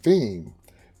Story theme.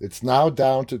 It's now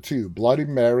down to 2, Bloody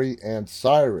Mary and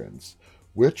Sirens.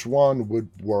 Which one would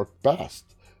work best?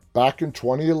 Back in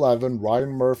 2011, Ryan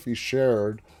Murphy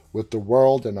shared with the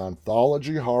world an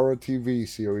anthology horror TV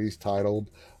series titled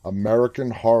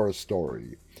American Horror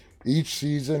Story. Each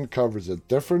season covers a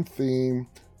different theme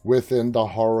within the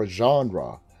horror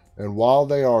genre, and while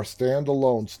they are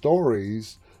standalone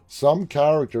stories, some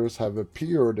characters have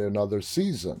appeared in other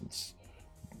seasons.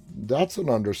 That's an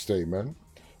understatement,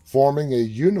 forming a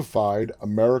unified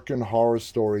American Horror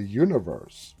Story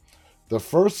universe. The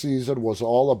first season was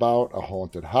all about a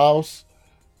haunted house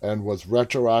and was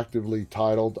retroactively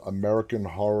titled American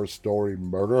Horror Story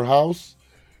Murder House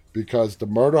because the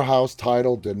Murder House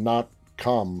title did not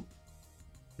come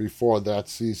before that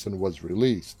season was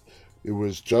released. It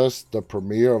was just the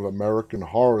premiere of American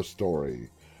Horror Story.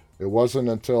 It wasn't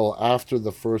until after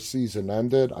the first season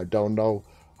ended, I don't know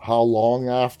how long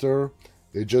after,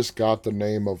 it just got the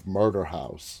name of Murder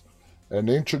House, and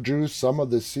introduced some of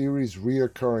the series'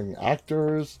 reoccurring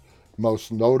actors,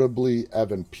 most notably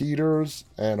Evan Peters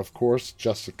and, of course,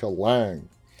 Jessica Lange.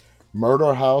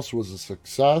 Murder House was a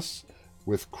success,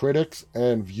 with critics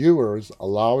and viewers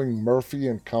allowing Murphy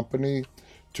and company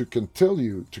to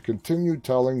continue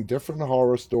telling different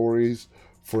horror stories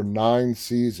for 9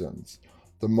 seasons.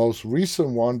 The most recent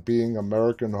one being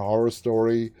American Horror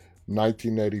Story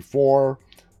 1984,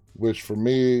 which for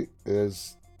me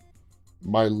is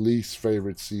my least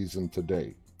favorite season to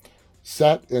date.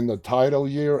 Set in the title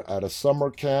year at a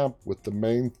summer camp, with the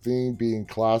main theme being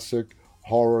classic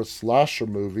horror slasher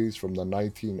movies from the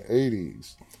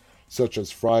 1980s, such as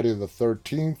Friday the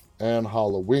 13th and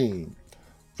Halloween.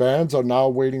 Fans are now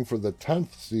waiting for the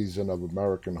 10th season of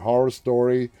American Horror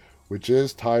Story, which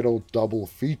is titled Double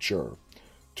Feature,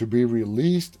 to be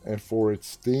released and for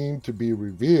its theme to be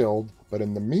revealed. But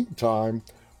in the meantime,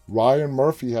 Ryan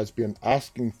Murphy has been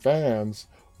asking fans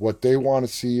what they want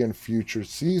to see in future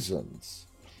seasons.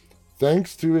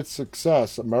 Thanks to its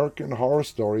success, American Horror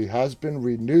Story has been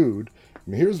renewed,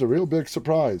 and here's the real big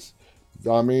surprise.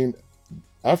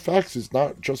 FX is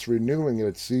not just renewing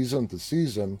it season to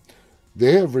season.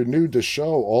 They have renewed the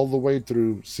show all the way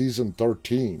through season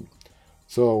 13.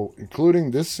 So,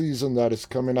 including this season that is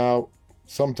coming out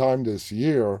sometime this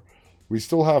year, we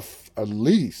still have at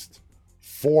least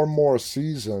 4 more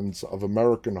seasons of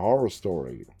American Horror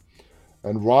Story.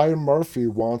 And Ryan Murphy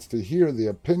wants to hear the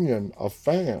opinion of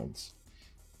fans.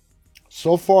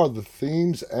 So far, the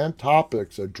themes and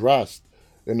topics addressed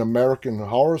in American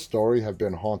Horror Story have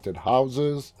been haunted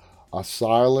houses,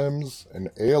 asylums, and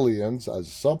aliens as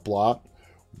a subplot,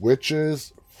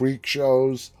 witches, freak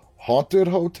shows, haunted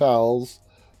hotels,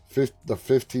 the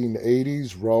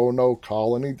 1580s Roanoke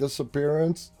colony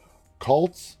disappearance,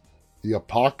 cults, the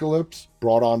apocalypse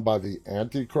brought on by the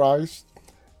Antichrist,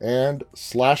 and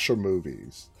slasher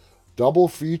movies. Double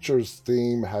Features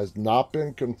theme has not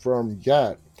been confirmed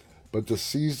yet, but the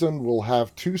season will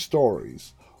have 2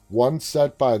 stories, one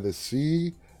set by the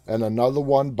sea and another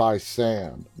one by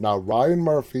sand. Now, Ryan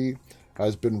Murphy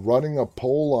has been running a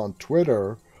poll on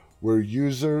Twitter where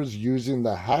users using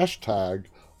the hashtag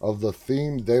of the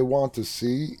theme they want to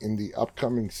see in the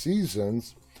upcoming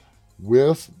seasons,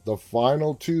 with the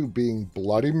final 2 being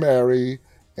Bloody Mary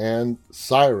and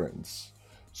Sirens.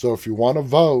 So if you want to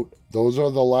vote, those are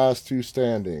the last 2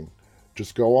 standing.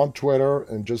 Just go on Twitter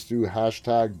and just do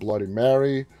hashtag Bloody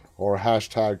Mary or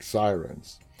hashtag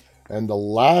Sirens. And the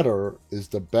latter is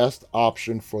the best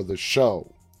option for the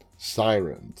show,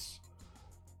 Sirens.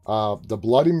 The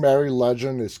Bloody Mary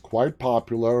legend is quite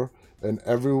popular, and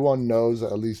everyone knows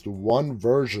at least one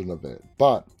version of it.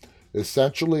 But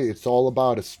essentially, it's all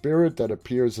about a spirit that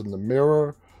appears in the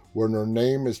mirror when her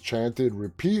name is chanted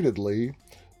repeatedly.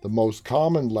 The most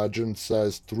common legend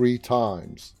says 3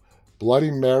 times.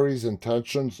 Bloody Mary's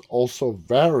intentions also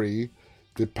vary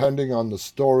depending on the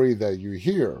story that you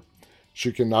hear.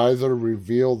 She can either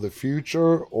reveal the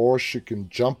future or she can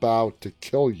jump out to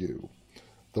kill you.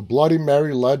 The Bloody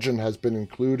Mary legend has been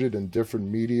included in different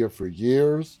media for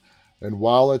years, and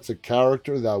while it's a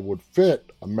character that would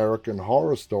fit American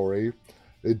Horror Story,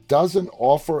 it doesn't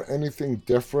offer anything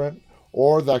different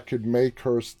or that could make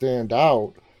her stand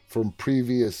out from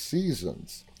previous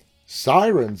seasons.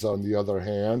 Sirens, on the other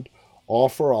hand,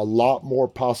 offer a lot more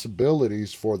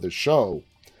possibilities for the show.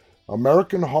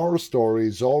 American Horror Story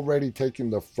is already taking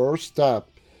the first step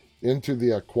into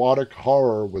the aquatic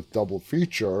horror with Double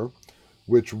Feature,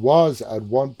 which was at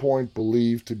one point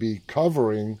believed to be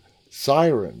covering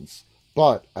Sirens.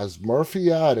 But as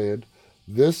Murphy added,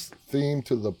 this theme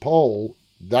to the poll,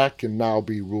 that can now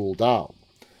be ruled out.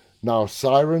 Now,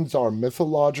 sirens are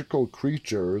mythological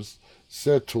creatures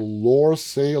said to lure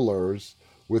sailors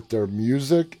with their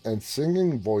music and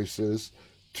singing voices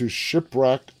to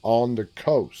shipwreck on the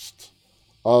coast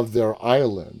of their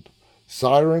island.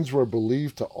 Sirens were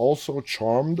believed to also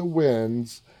charm the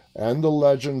winds, and the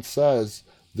legend says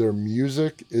their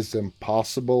music is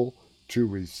impossible to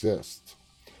resist.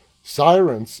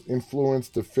 Sirens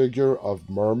influenced the figure of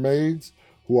mermaids,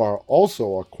 who are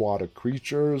also aquatic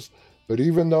creatures, but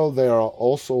even though they are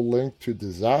also linked to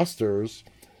disasters,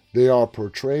 they are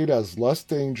portrayed as less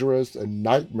dangerous and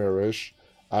nightmarish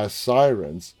as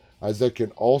sirens, as they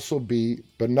can also be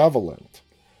benevolent.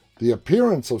 The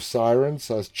appearance of sirens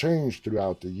has changed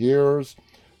throughout the years,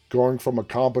 going from a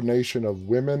combination of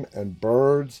women and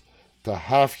birds to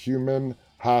half-human,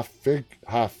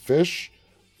 half-fish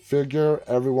figure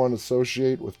everyone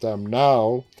associate with them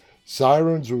now.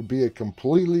 Sirens would be a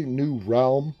completely new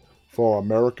realm for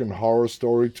American Horror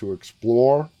Story to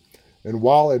explore. And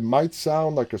while it might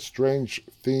sound like a strange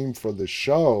theme for the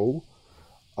show,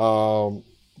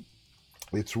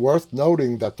 it's worth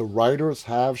noting that the writers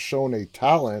have shown a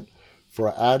talent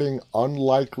for adding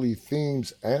unlikely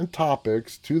themes and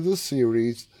topics to the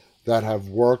series that have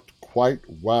worked quite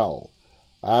well,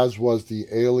 as was the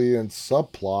alien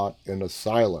subplot in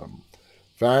Asylum.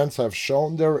 Fans have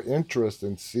shown their interest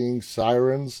in seeing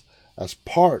sirens as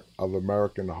part of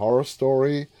American Horror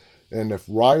Story, and if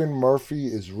Ryan Murphy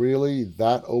is really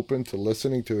that open to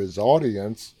listening to his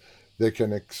audience, they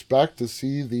can expect to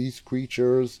see these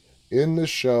creatures in the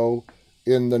show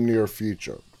in the near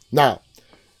future. Now,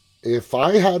 if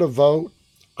I had a vote,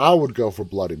 I would go for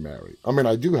Bloody Mary. I mean,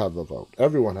 I do have a vote.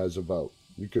 Everyone has a vote.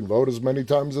 You can vote as many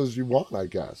times as you want, I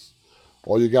guess.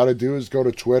 All you got to do is go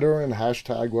to Twitter and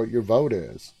hashtag what your vote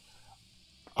is.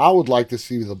 I would like to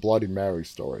see the Bloody Mary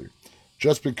story,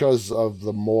 just because of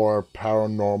the more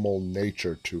paranormal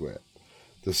nature to it.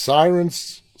 The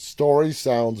Sirens story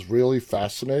sounds really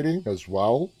fascinating as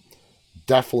well.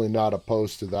 Definitely not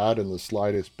opposed to that in the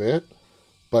slightest bit.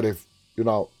 But if,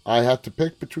 I had to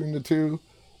pick between the two,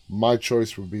 my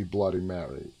choice would be Bloody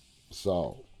Mary.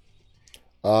 So,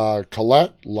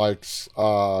 Colette likes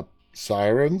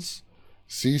Sirens.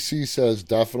 Cece says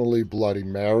definitely Bloody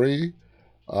Mary.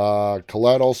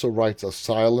 Colette also writes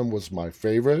Asylum was my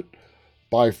favorite.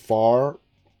 By far,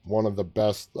 one of the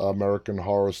best American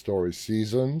Horror Story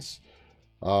seasons.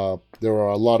 There are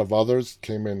a lot of others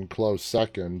came in close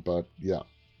second, but yeah,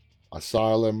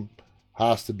 Asylum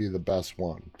has to be the best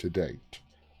one to date,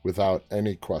 without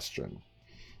any question.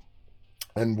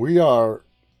 And we are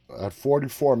at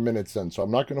 44 minutes in, so I'm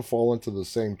not going to fall into the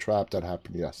same trap that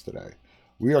happened yesterday.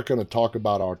 We are going to talk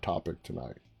about our topic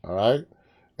tonight, all right?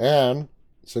 And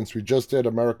since we just did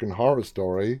American Horror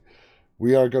Story,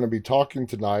 we are going to be talking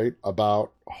tonight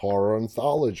about horror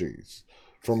anthologies.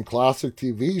 From classic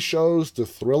TV shows to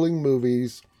thrilling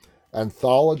movies,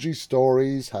 anthology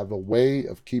stories have a way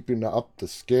of keeping up the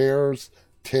scares,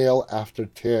 tale after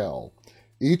tale.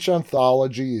 Each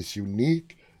anthology is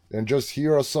unique, and just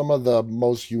here are some of the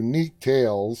most unique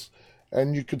tales,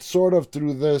 and you could sort of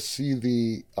through this see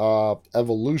the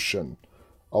evolution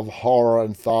of horror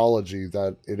anthology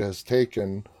that it has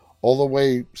taken all the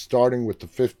way starting with the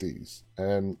 50s.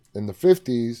 And in the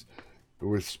 50s, it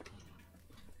was,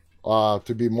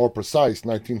 to be more precise,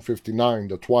 1959,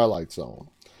 The Twilight Zone.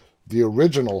 The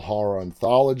original horror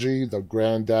anthology, the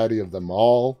granddaddy of them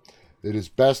all. It is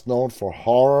best known for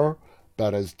horror,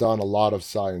 but has done a lot of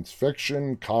science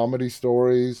fiction, comedy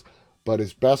stories, but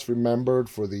is best remembered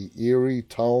for the eerie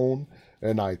tone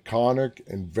and iconic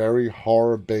and very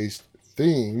horror-based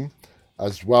theme,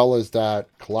 as well as that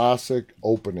classic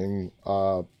opening,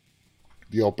 the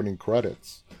opening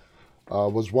credits.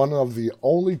 Was one of the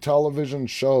only television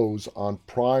shows on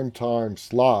primetime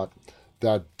slot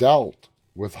that dealt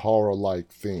with horror-like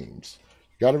themes.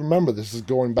 You got to remember, this is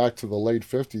going back to the late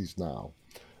 50s now.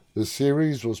 The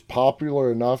series was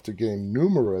popular enough to gain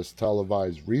numerous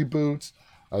televised reboots,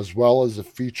 as well as a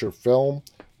feature film,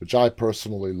 which I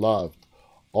personally loved,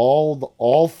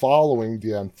 all following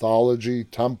the anthology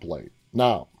template.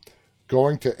 Now,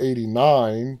 going to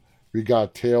 89, we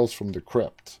got Tales from the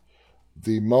Crypt,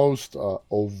 the most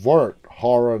overt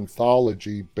horror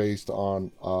anthology based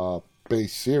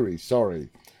series.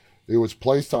 It was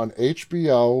placed on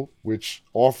HBO, which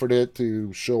offered it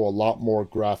to show a lot more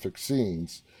graphic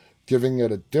scenes, giving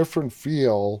it a different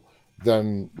feel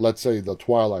than, let's say, The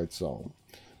Twilight Zone.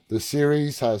 The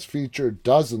series has featured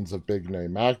dozens of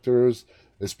big-name actors,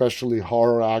 especially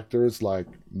horror actors like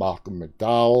Malcolm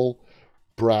McDowell,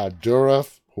 Brad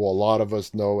Dourif, who a lot of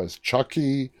us know as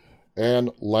Chucky, and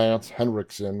Lance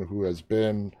Henriksen, who has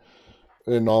been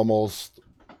in almost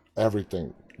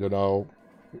everything,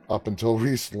 up until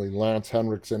recently. Lance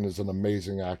Henriksen is an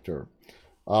amazing actor.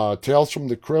 Tales from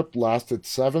the Crypt lasted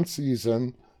 7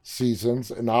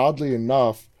 seasons, and oddly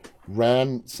enough,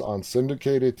 ran on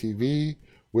syndicated TV,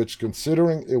 which,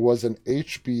 considering it was an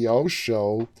HBO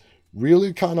show,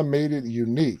 really kind of made it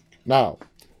unique. Now,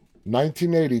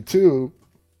 1982,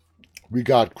 we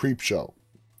got Creepshow.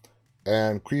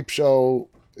 And Creepshow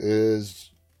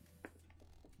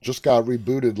just got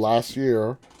rebooted last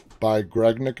year by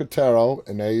Greg Nicotero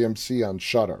and AMC on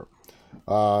Shudder.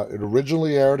 It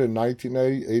originally aired in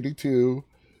 1982.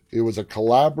 It was a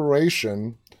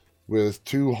collaboration with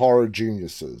 2 horror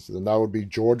geniuses, and that would be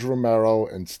George Romero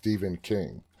and Stephen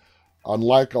King.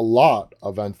 Unlike a lot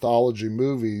of anthology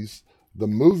movies, the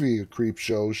movie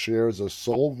Creepshow shares a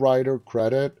sole writer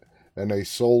credit and a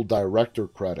sole director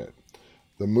credit.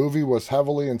 The movie was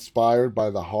heavily inspired by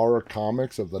the horror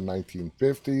comics of the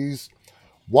 1950s.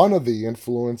 One of the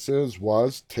influences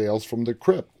was Tales from the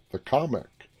Crypt, the comic.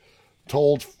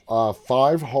 Told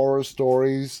 5 horror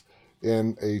stories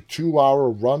in a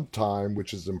 2-hour runtime,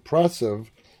 which is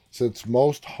impressive since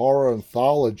most horror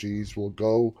anthologies will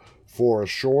go for a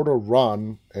shorter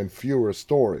run and fewer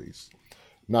stories.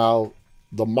 Now,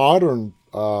 the modern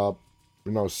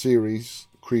series,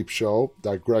 Creepshow,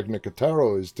 that Greg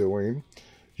Nicotero is doing,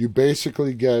 you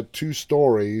basically get 2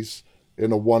 stories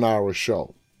in a 1-hour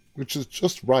show, which is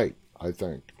just right, I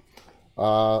think.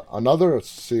 Another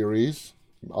series,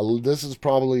 this is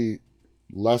probably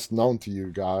less known to you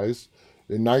guys.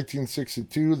 In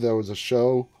 1962, there was a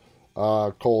show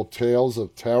called Tales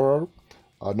of Terror,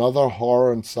 another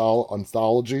horror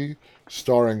anthology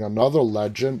starring another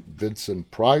legend,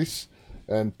 Vincent Price,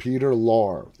 and Peter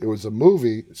Lorre. It was a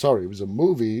movie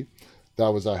that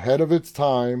was ahead of its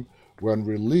time. When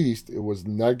released, it was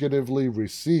negatively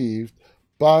received,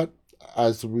 but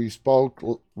as we spoke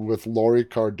with Laurie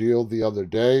Cardile the other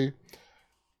day,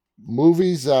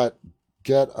 movies that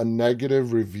get a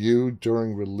negative review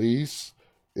during release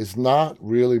is not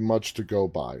really much to go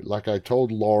by. Like I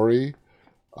told Laurie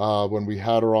when we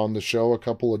had her on the show a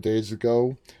couple of days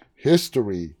ago,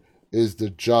 history is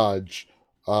the judge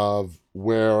of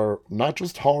where not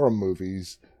just horror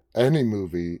movies, any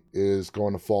movie is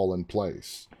going to fall in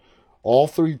place. All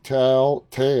 3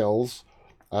 tales,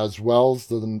 as well as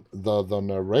the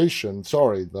narration.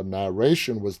 The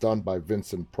narration was done by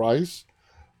Vincent Price,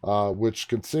 which,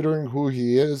 considering who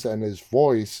he is and his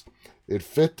voice, it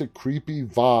fit the creepy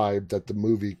vibe that the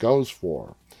movie goes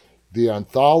for. The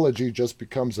anthology just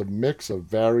becomes a mix of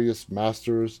various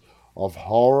masters of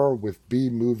horror, with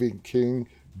B-movie king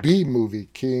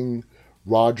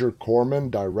Roger Corman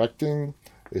directing,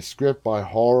 a script by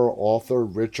horror author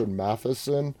Richard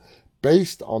Matheson,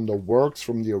 based on the works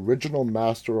from the original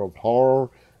master of horror,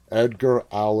 Edgar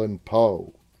Allan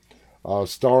Poe.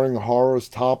 Starring horror's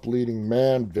top leading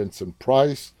man, Vincent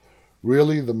Price.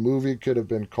 Really, the movie could have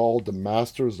been called The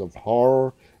Masters of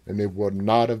Horror, and it would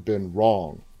not have been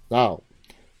wrong. Now,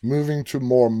 moving to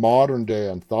more modern day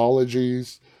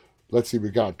anthologies, let's see,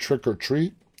 we got Trick or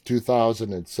Treat,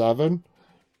 2007,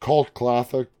 cult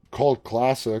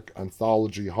classic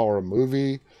anthology horror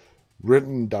movie,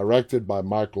 written and directed by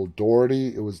Michael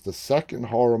Dougherty. It was the second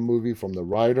horror movie from the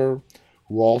writer,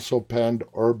 who also penned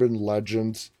urban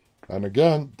legends, and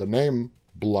again, the name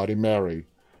Bloody Mary.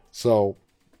 So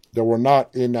they were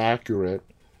not inaccurate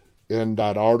in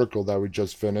that article that we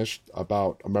just finished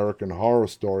about American Horror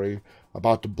Story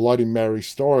about the Bloody Mary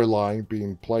storyline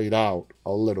being played out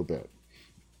a little bit.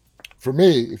 For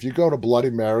me, if you go to Bloody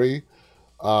Mary,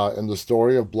 in the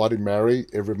story of Bloody Mary,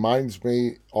 it reminds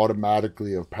me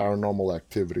automatically of Paranormal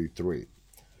Activity 3.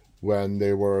 When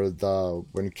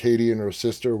Katie and her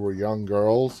sister were young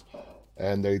girls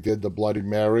and they did the Bloody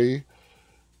Mary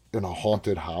in a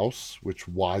haunted house, which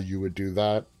why you would do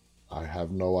that, I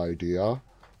have no idea.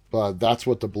 But that's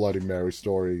what the Bloody Mary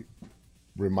story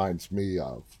reminds me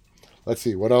of. Let's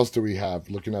see, what else do we have?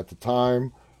 Looking at the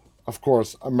time, of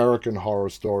course, American Horror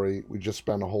Story. We just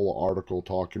spent a whole article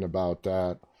talking about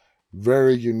that.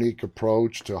 Very unique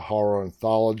approach to horror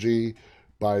anthology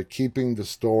by keeping the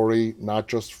story not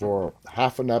just for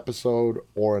half an episode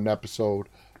or an episode,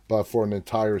 but for an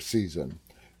entire season.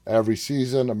 Every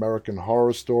season, American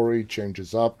Horror Story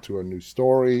changes up to a new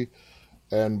story.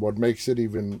 And what makes it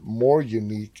even more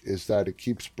unique is that it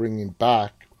keeps bringing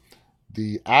back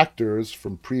the actors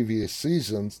from previous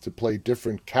seasons to play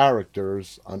different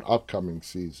characters on upcoming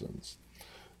seasons.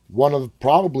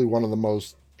 Probably one of the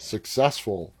most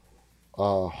successful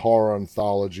horror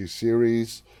anthology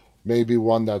series, maybe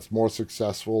one that's more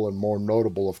successful and more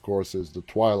notable, of course, is The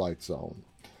Twilight Zone.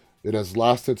 It has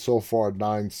lasted so far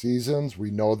 9 seasons. We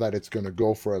know that it's going to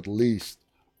go for at least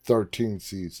 13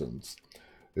 seasons.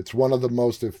 It's one of the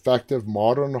most effective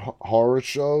modern horror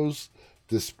shows,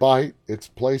 despite its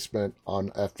placement on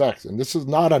FX. And this is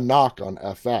not a knock on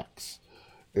FX.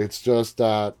 It's just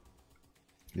that,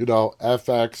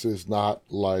 FX is not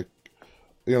like,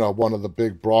 one of the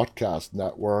big broadcast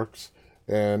networks.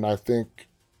 And I think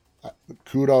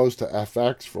kudos to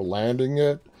FX for landing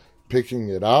it, picking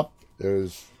it up. It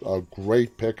was a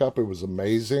great pickup. It was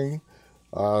amazing.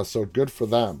 So good for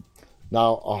them.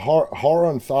 Now, a horror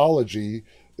anthology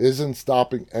isn't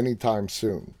stopping anytime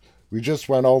soon. We just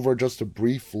went over just a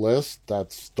brief list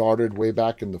that started way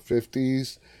back in the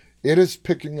 50s. It is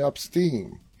picking up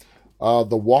steam.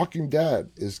 The Walking Dead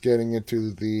is getting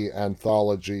into the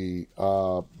anthology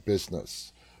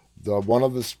business. One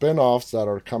of the spin-offs that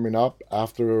are coming up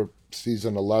after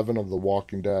season 11 of The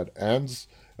Walking Dead ends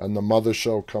and the mother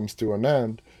show comes to an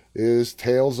end is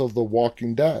Tales of the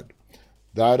Walking Dead.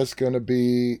 That is going to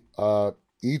be,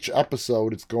 each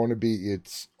episode is going to be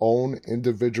its own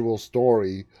individual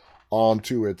story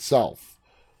onto itself.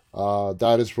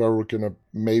 That is where we're going to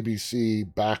maybe see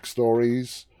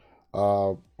backstories.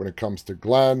 When it comes to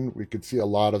Glenn, we could see a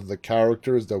lot of the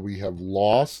characters that we have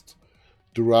lost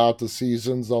throughout the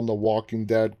seasons on The Walking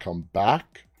Dead come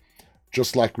back.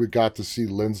 Just like we got to see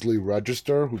Lindsley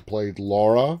Register, who played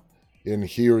Laura in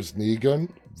Here's Negan.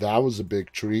 That was a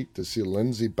big treat to see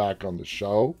Lindsay back on the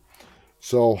show.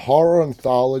 So horror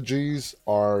anthologies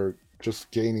are just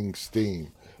gaining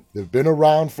steam. They've been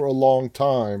around for a long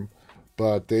time,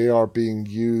 but they are being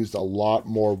used a lot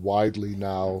more widely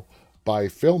now by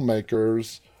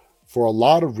filmmakers for a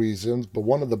lot of reasons. But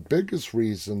one of the biggest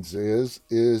reasons is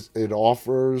it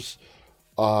offers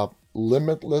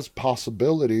limitless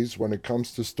possibilities when it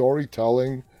comes to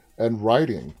storytelling and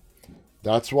writing.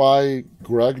 That's why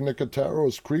Greg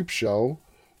Nicotero's Creepshow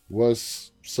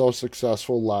was so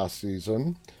successful last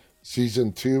season.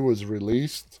 Season 2 was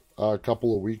released a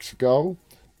couple of weeks ago.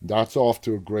 That's off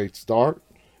to a great start.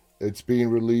 It's being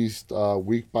released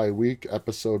week by week,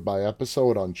 episode by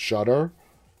episode on Shudder.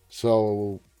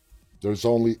 So there's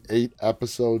only 8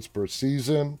 episodes per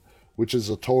season, which is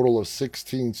a total of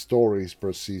 16 stories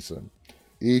per season.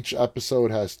 Each episode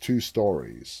has 2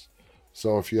 stories.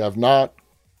 So if you have not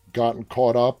gotten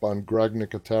caught up on Greg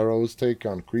Nicotero's take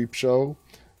on Creepshow,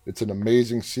 it's an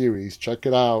amazing series. Check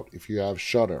it out if you have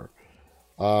Shudder.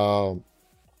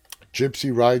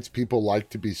 Gypsy writes, people like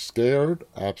to be scared.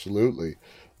 Absolutely.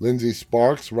 Lindsay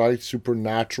Sparks writes,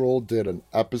 Supernatural did an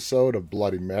episode of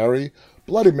Bloody Mary.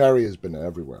 Bloody Mary has been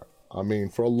everywhere. I mean,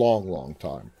 for a long, long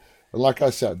time. And like I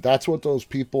said, that's what those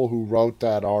people who wrote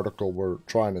that article were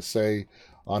trying to say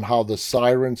on how the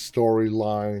Siren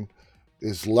storyline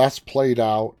is less played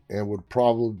out and would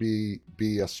probably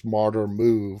be a smarter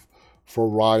move for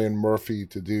Ryan Murphy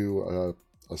to do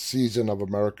a season of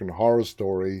American Horror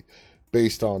Story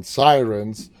based on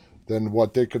sirens than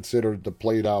what they considered the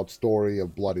played out story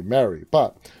of Bloody Mary.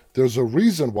 But there's a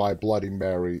reason why Bloody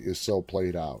Mary is so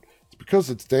played out. It's because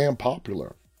it's damn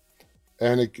popular.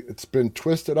 And it's been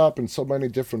twisted up in so many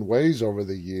different ways over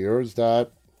the years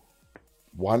that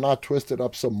why not twist it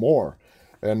up some more?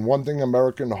 And one thing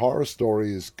American Horror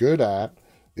Story is good at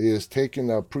is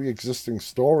taking a pre-existing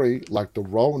story like the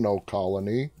Roanoke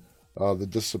colony, the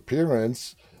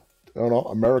disappearance,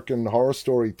 American Horror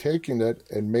Story taking it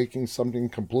and making something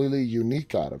completely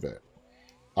unique out of it.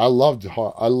 I loved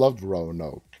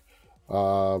Roanoke.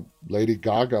 Lady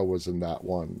Gaga was in that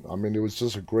one. I mean, it was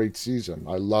just a great season.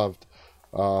 I loved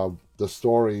the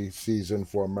story season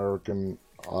for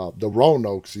the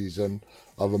Roanoke season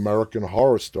of American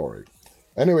Horror Story.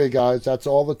 Anyway, guys, that's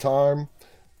all the time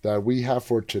that we have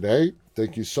for today.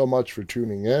 Thank you so much for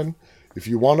tuning in. If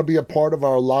you want to be a part of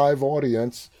our live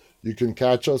audience, you can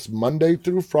catch us Monday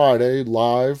through Friday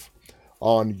live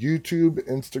on YouTube,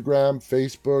 Instagram,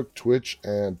 Facebook, Twitch,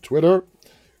 and Twitter.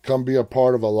 Come be a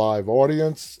part of a live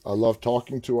audience. I love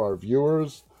talking to our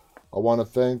viewers. I want to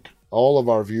thank all of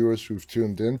our viewers who've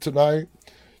tuned in tonight.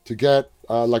 To get,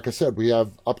 like I said, we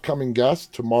have upcoming guests.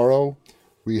 Tomorrow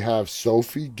we have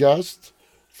Sophie guest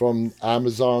from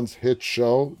Amazon's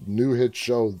new hit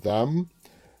show, Them.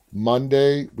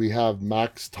 Monday we have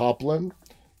Max Toplin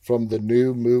from the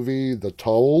new movie, The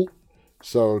Toll.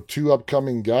 So 2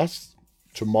 upcoming guests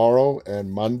tomorrow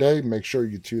and Monday. Make sure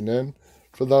you tune in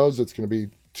for those. It's going to be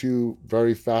 2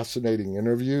 very fascinating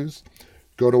interviews.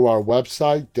 Go to our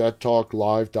website,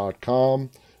 deadtalklive.com.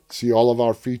 See all of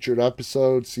our featured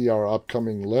episodes. See our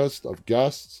upcoming list of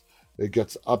guests. It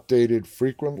gets updated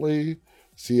frequently.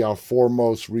 See our 4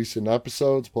 most recent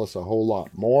episodes, plus a whole lot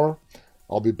more.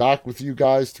 I'll be back with you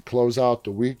guys to close out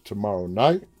the week tomorrow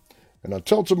night. And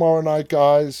until tomorrow night,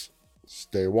 guys,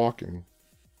 stay walking.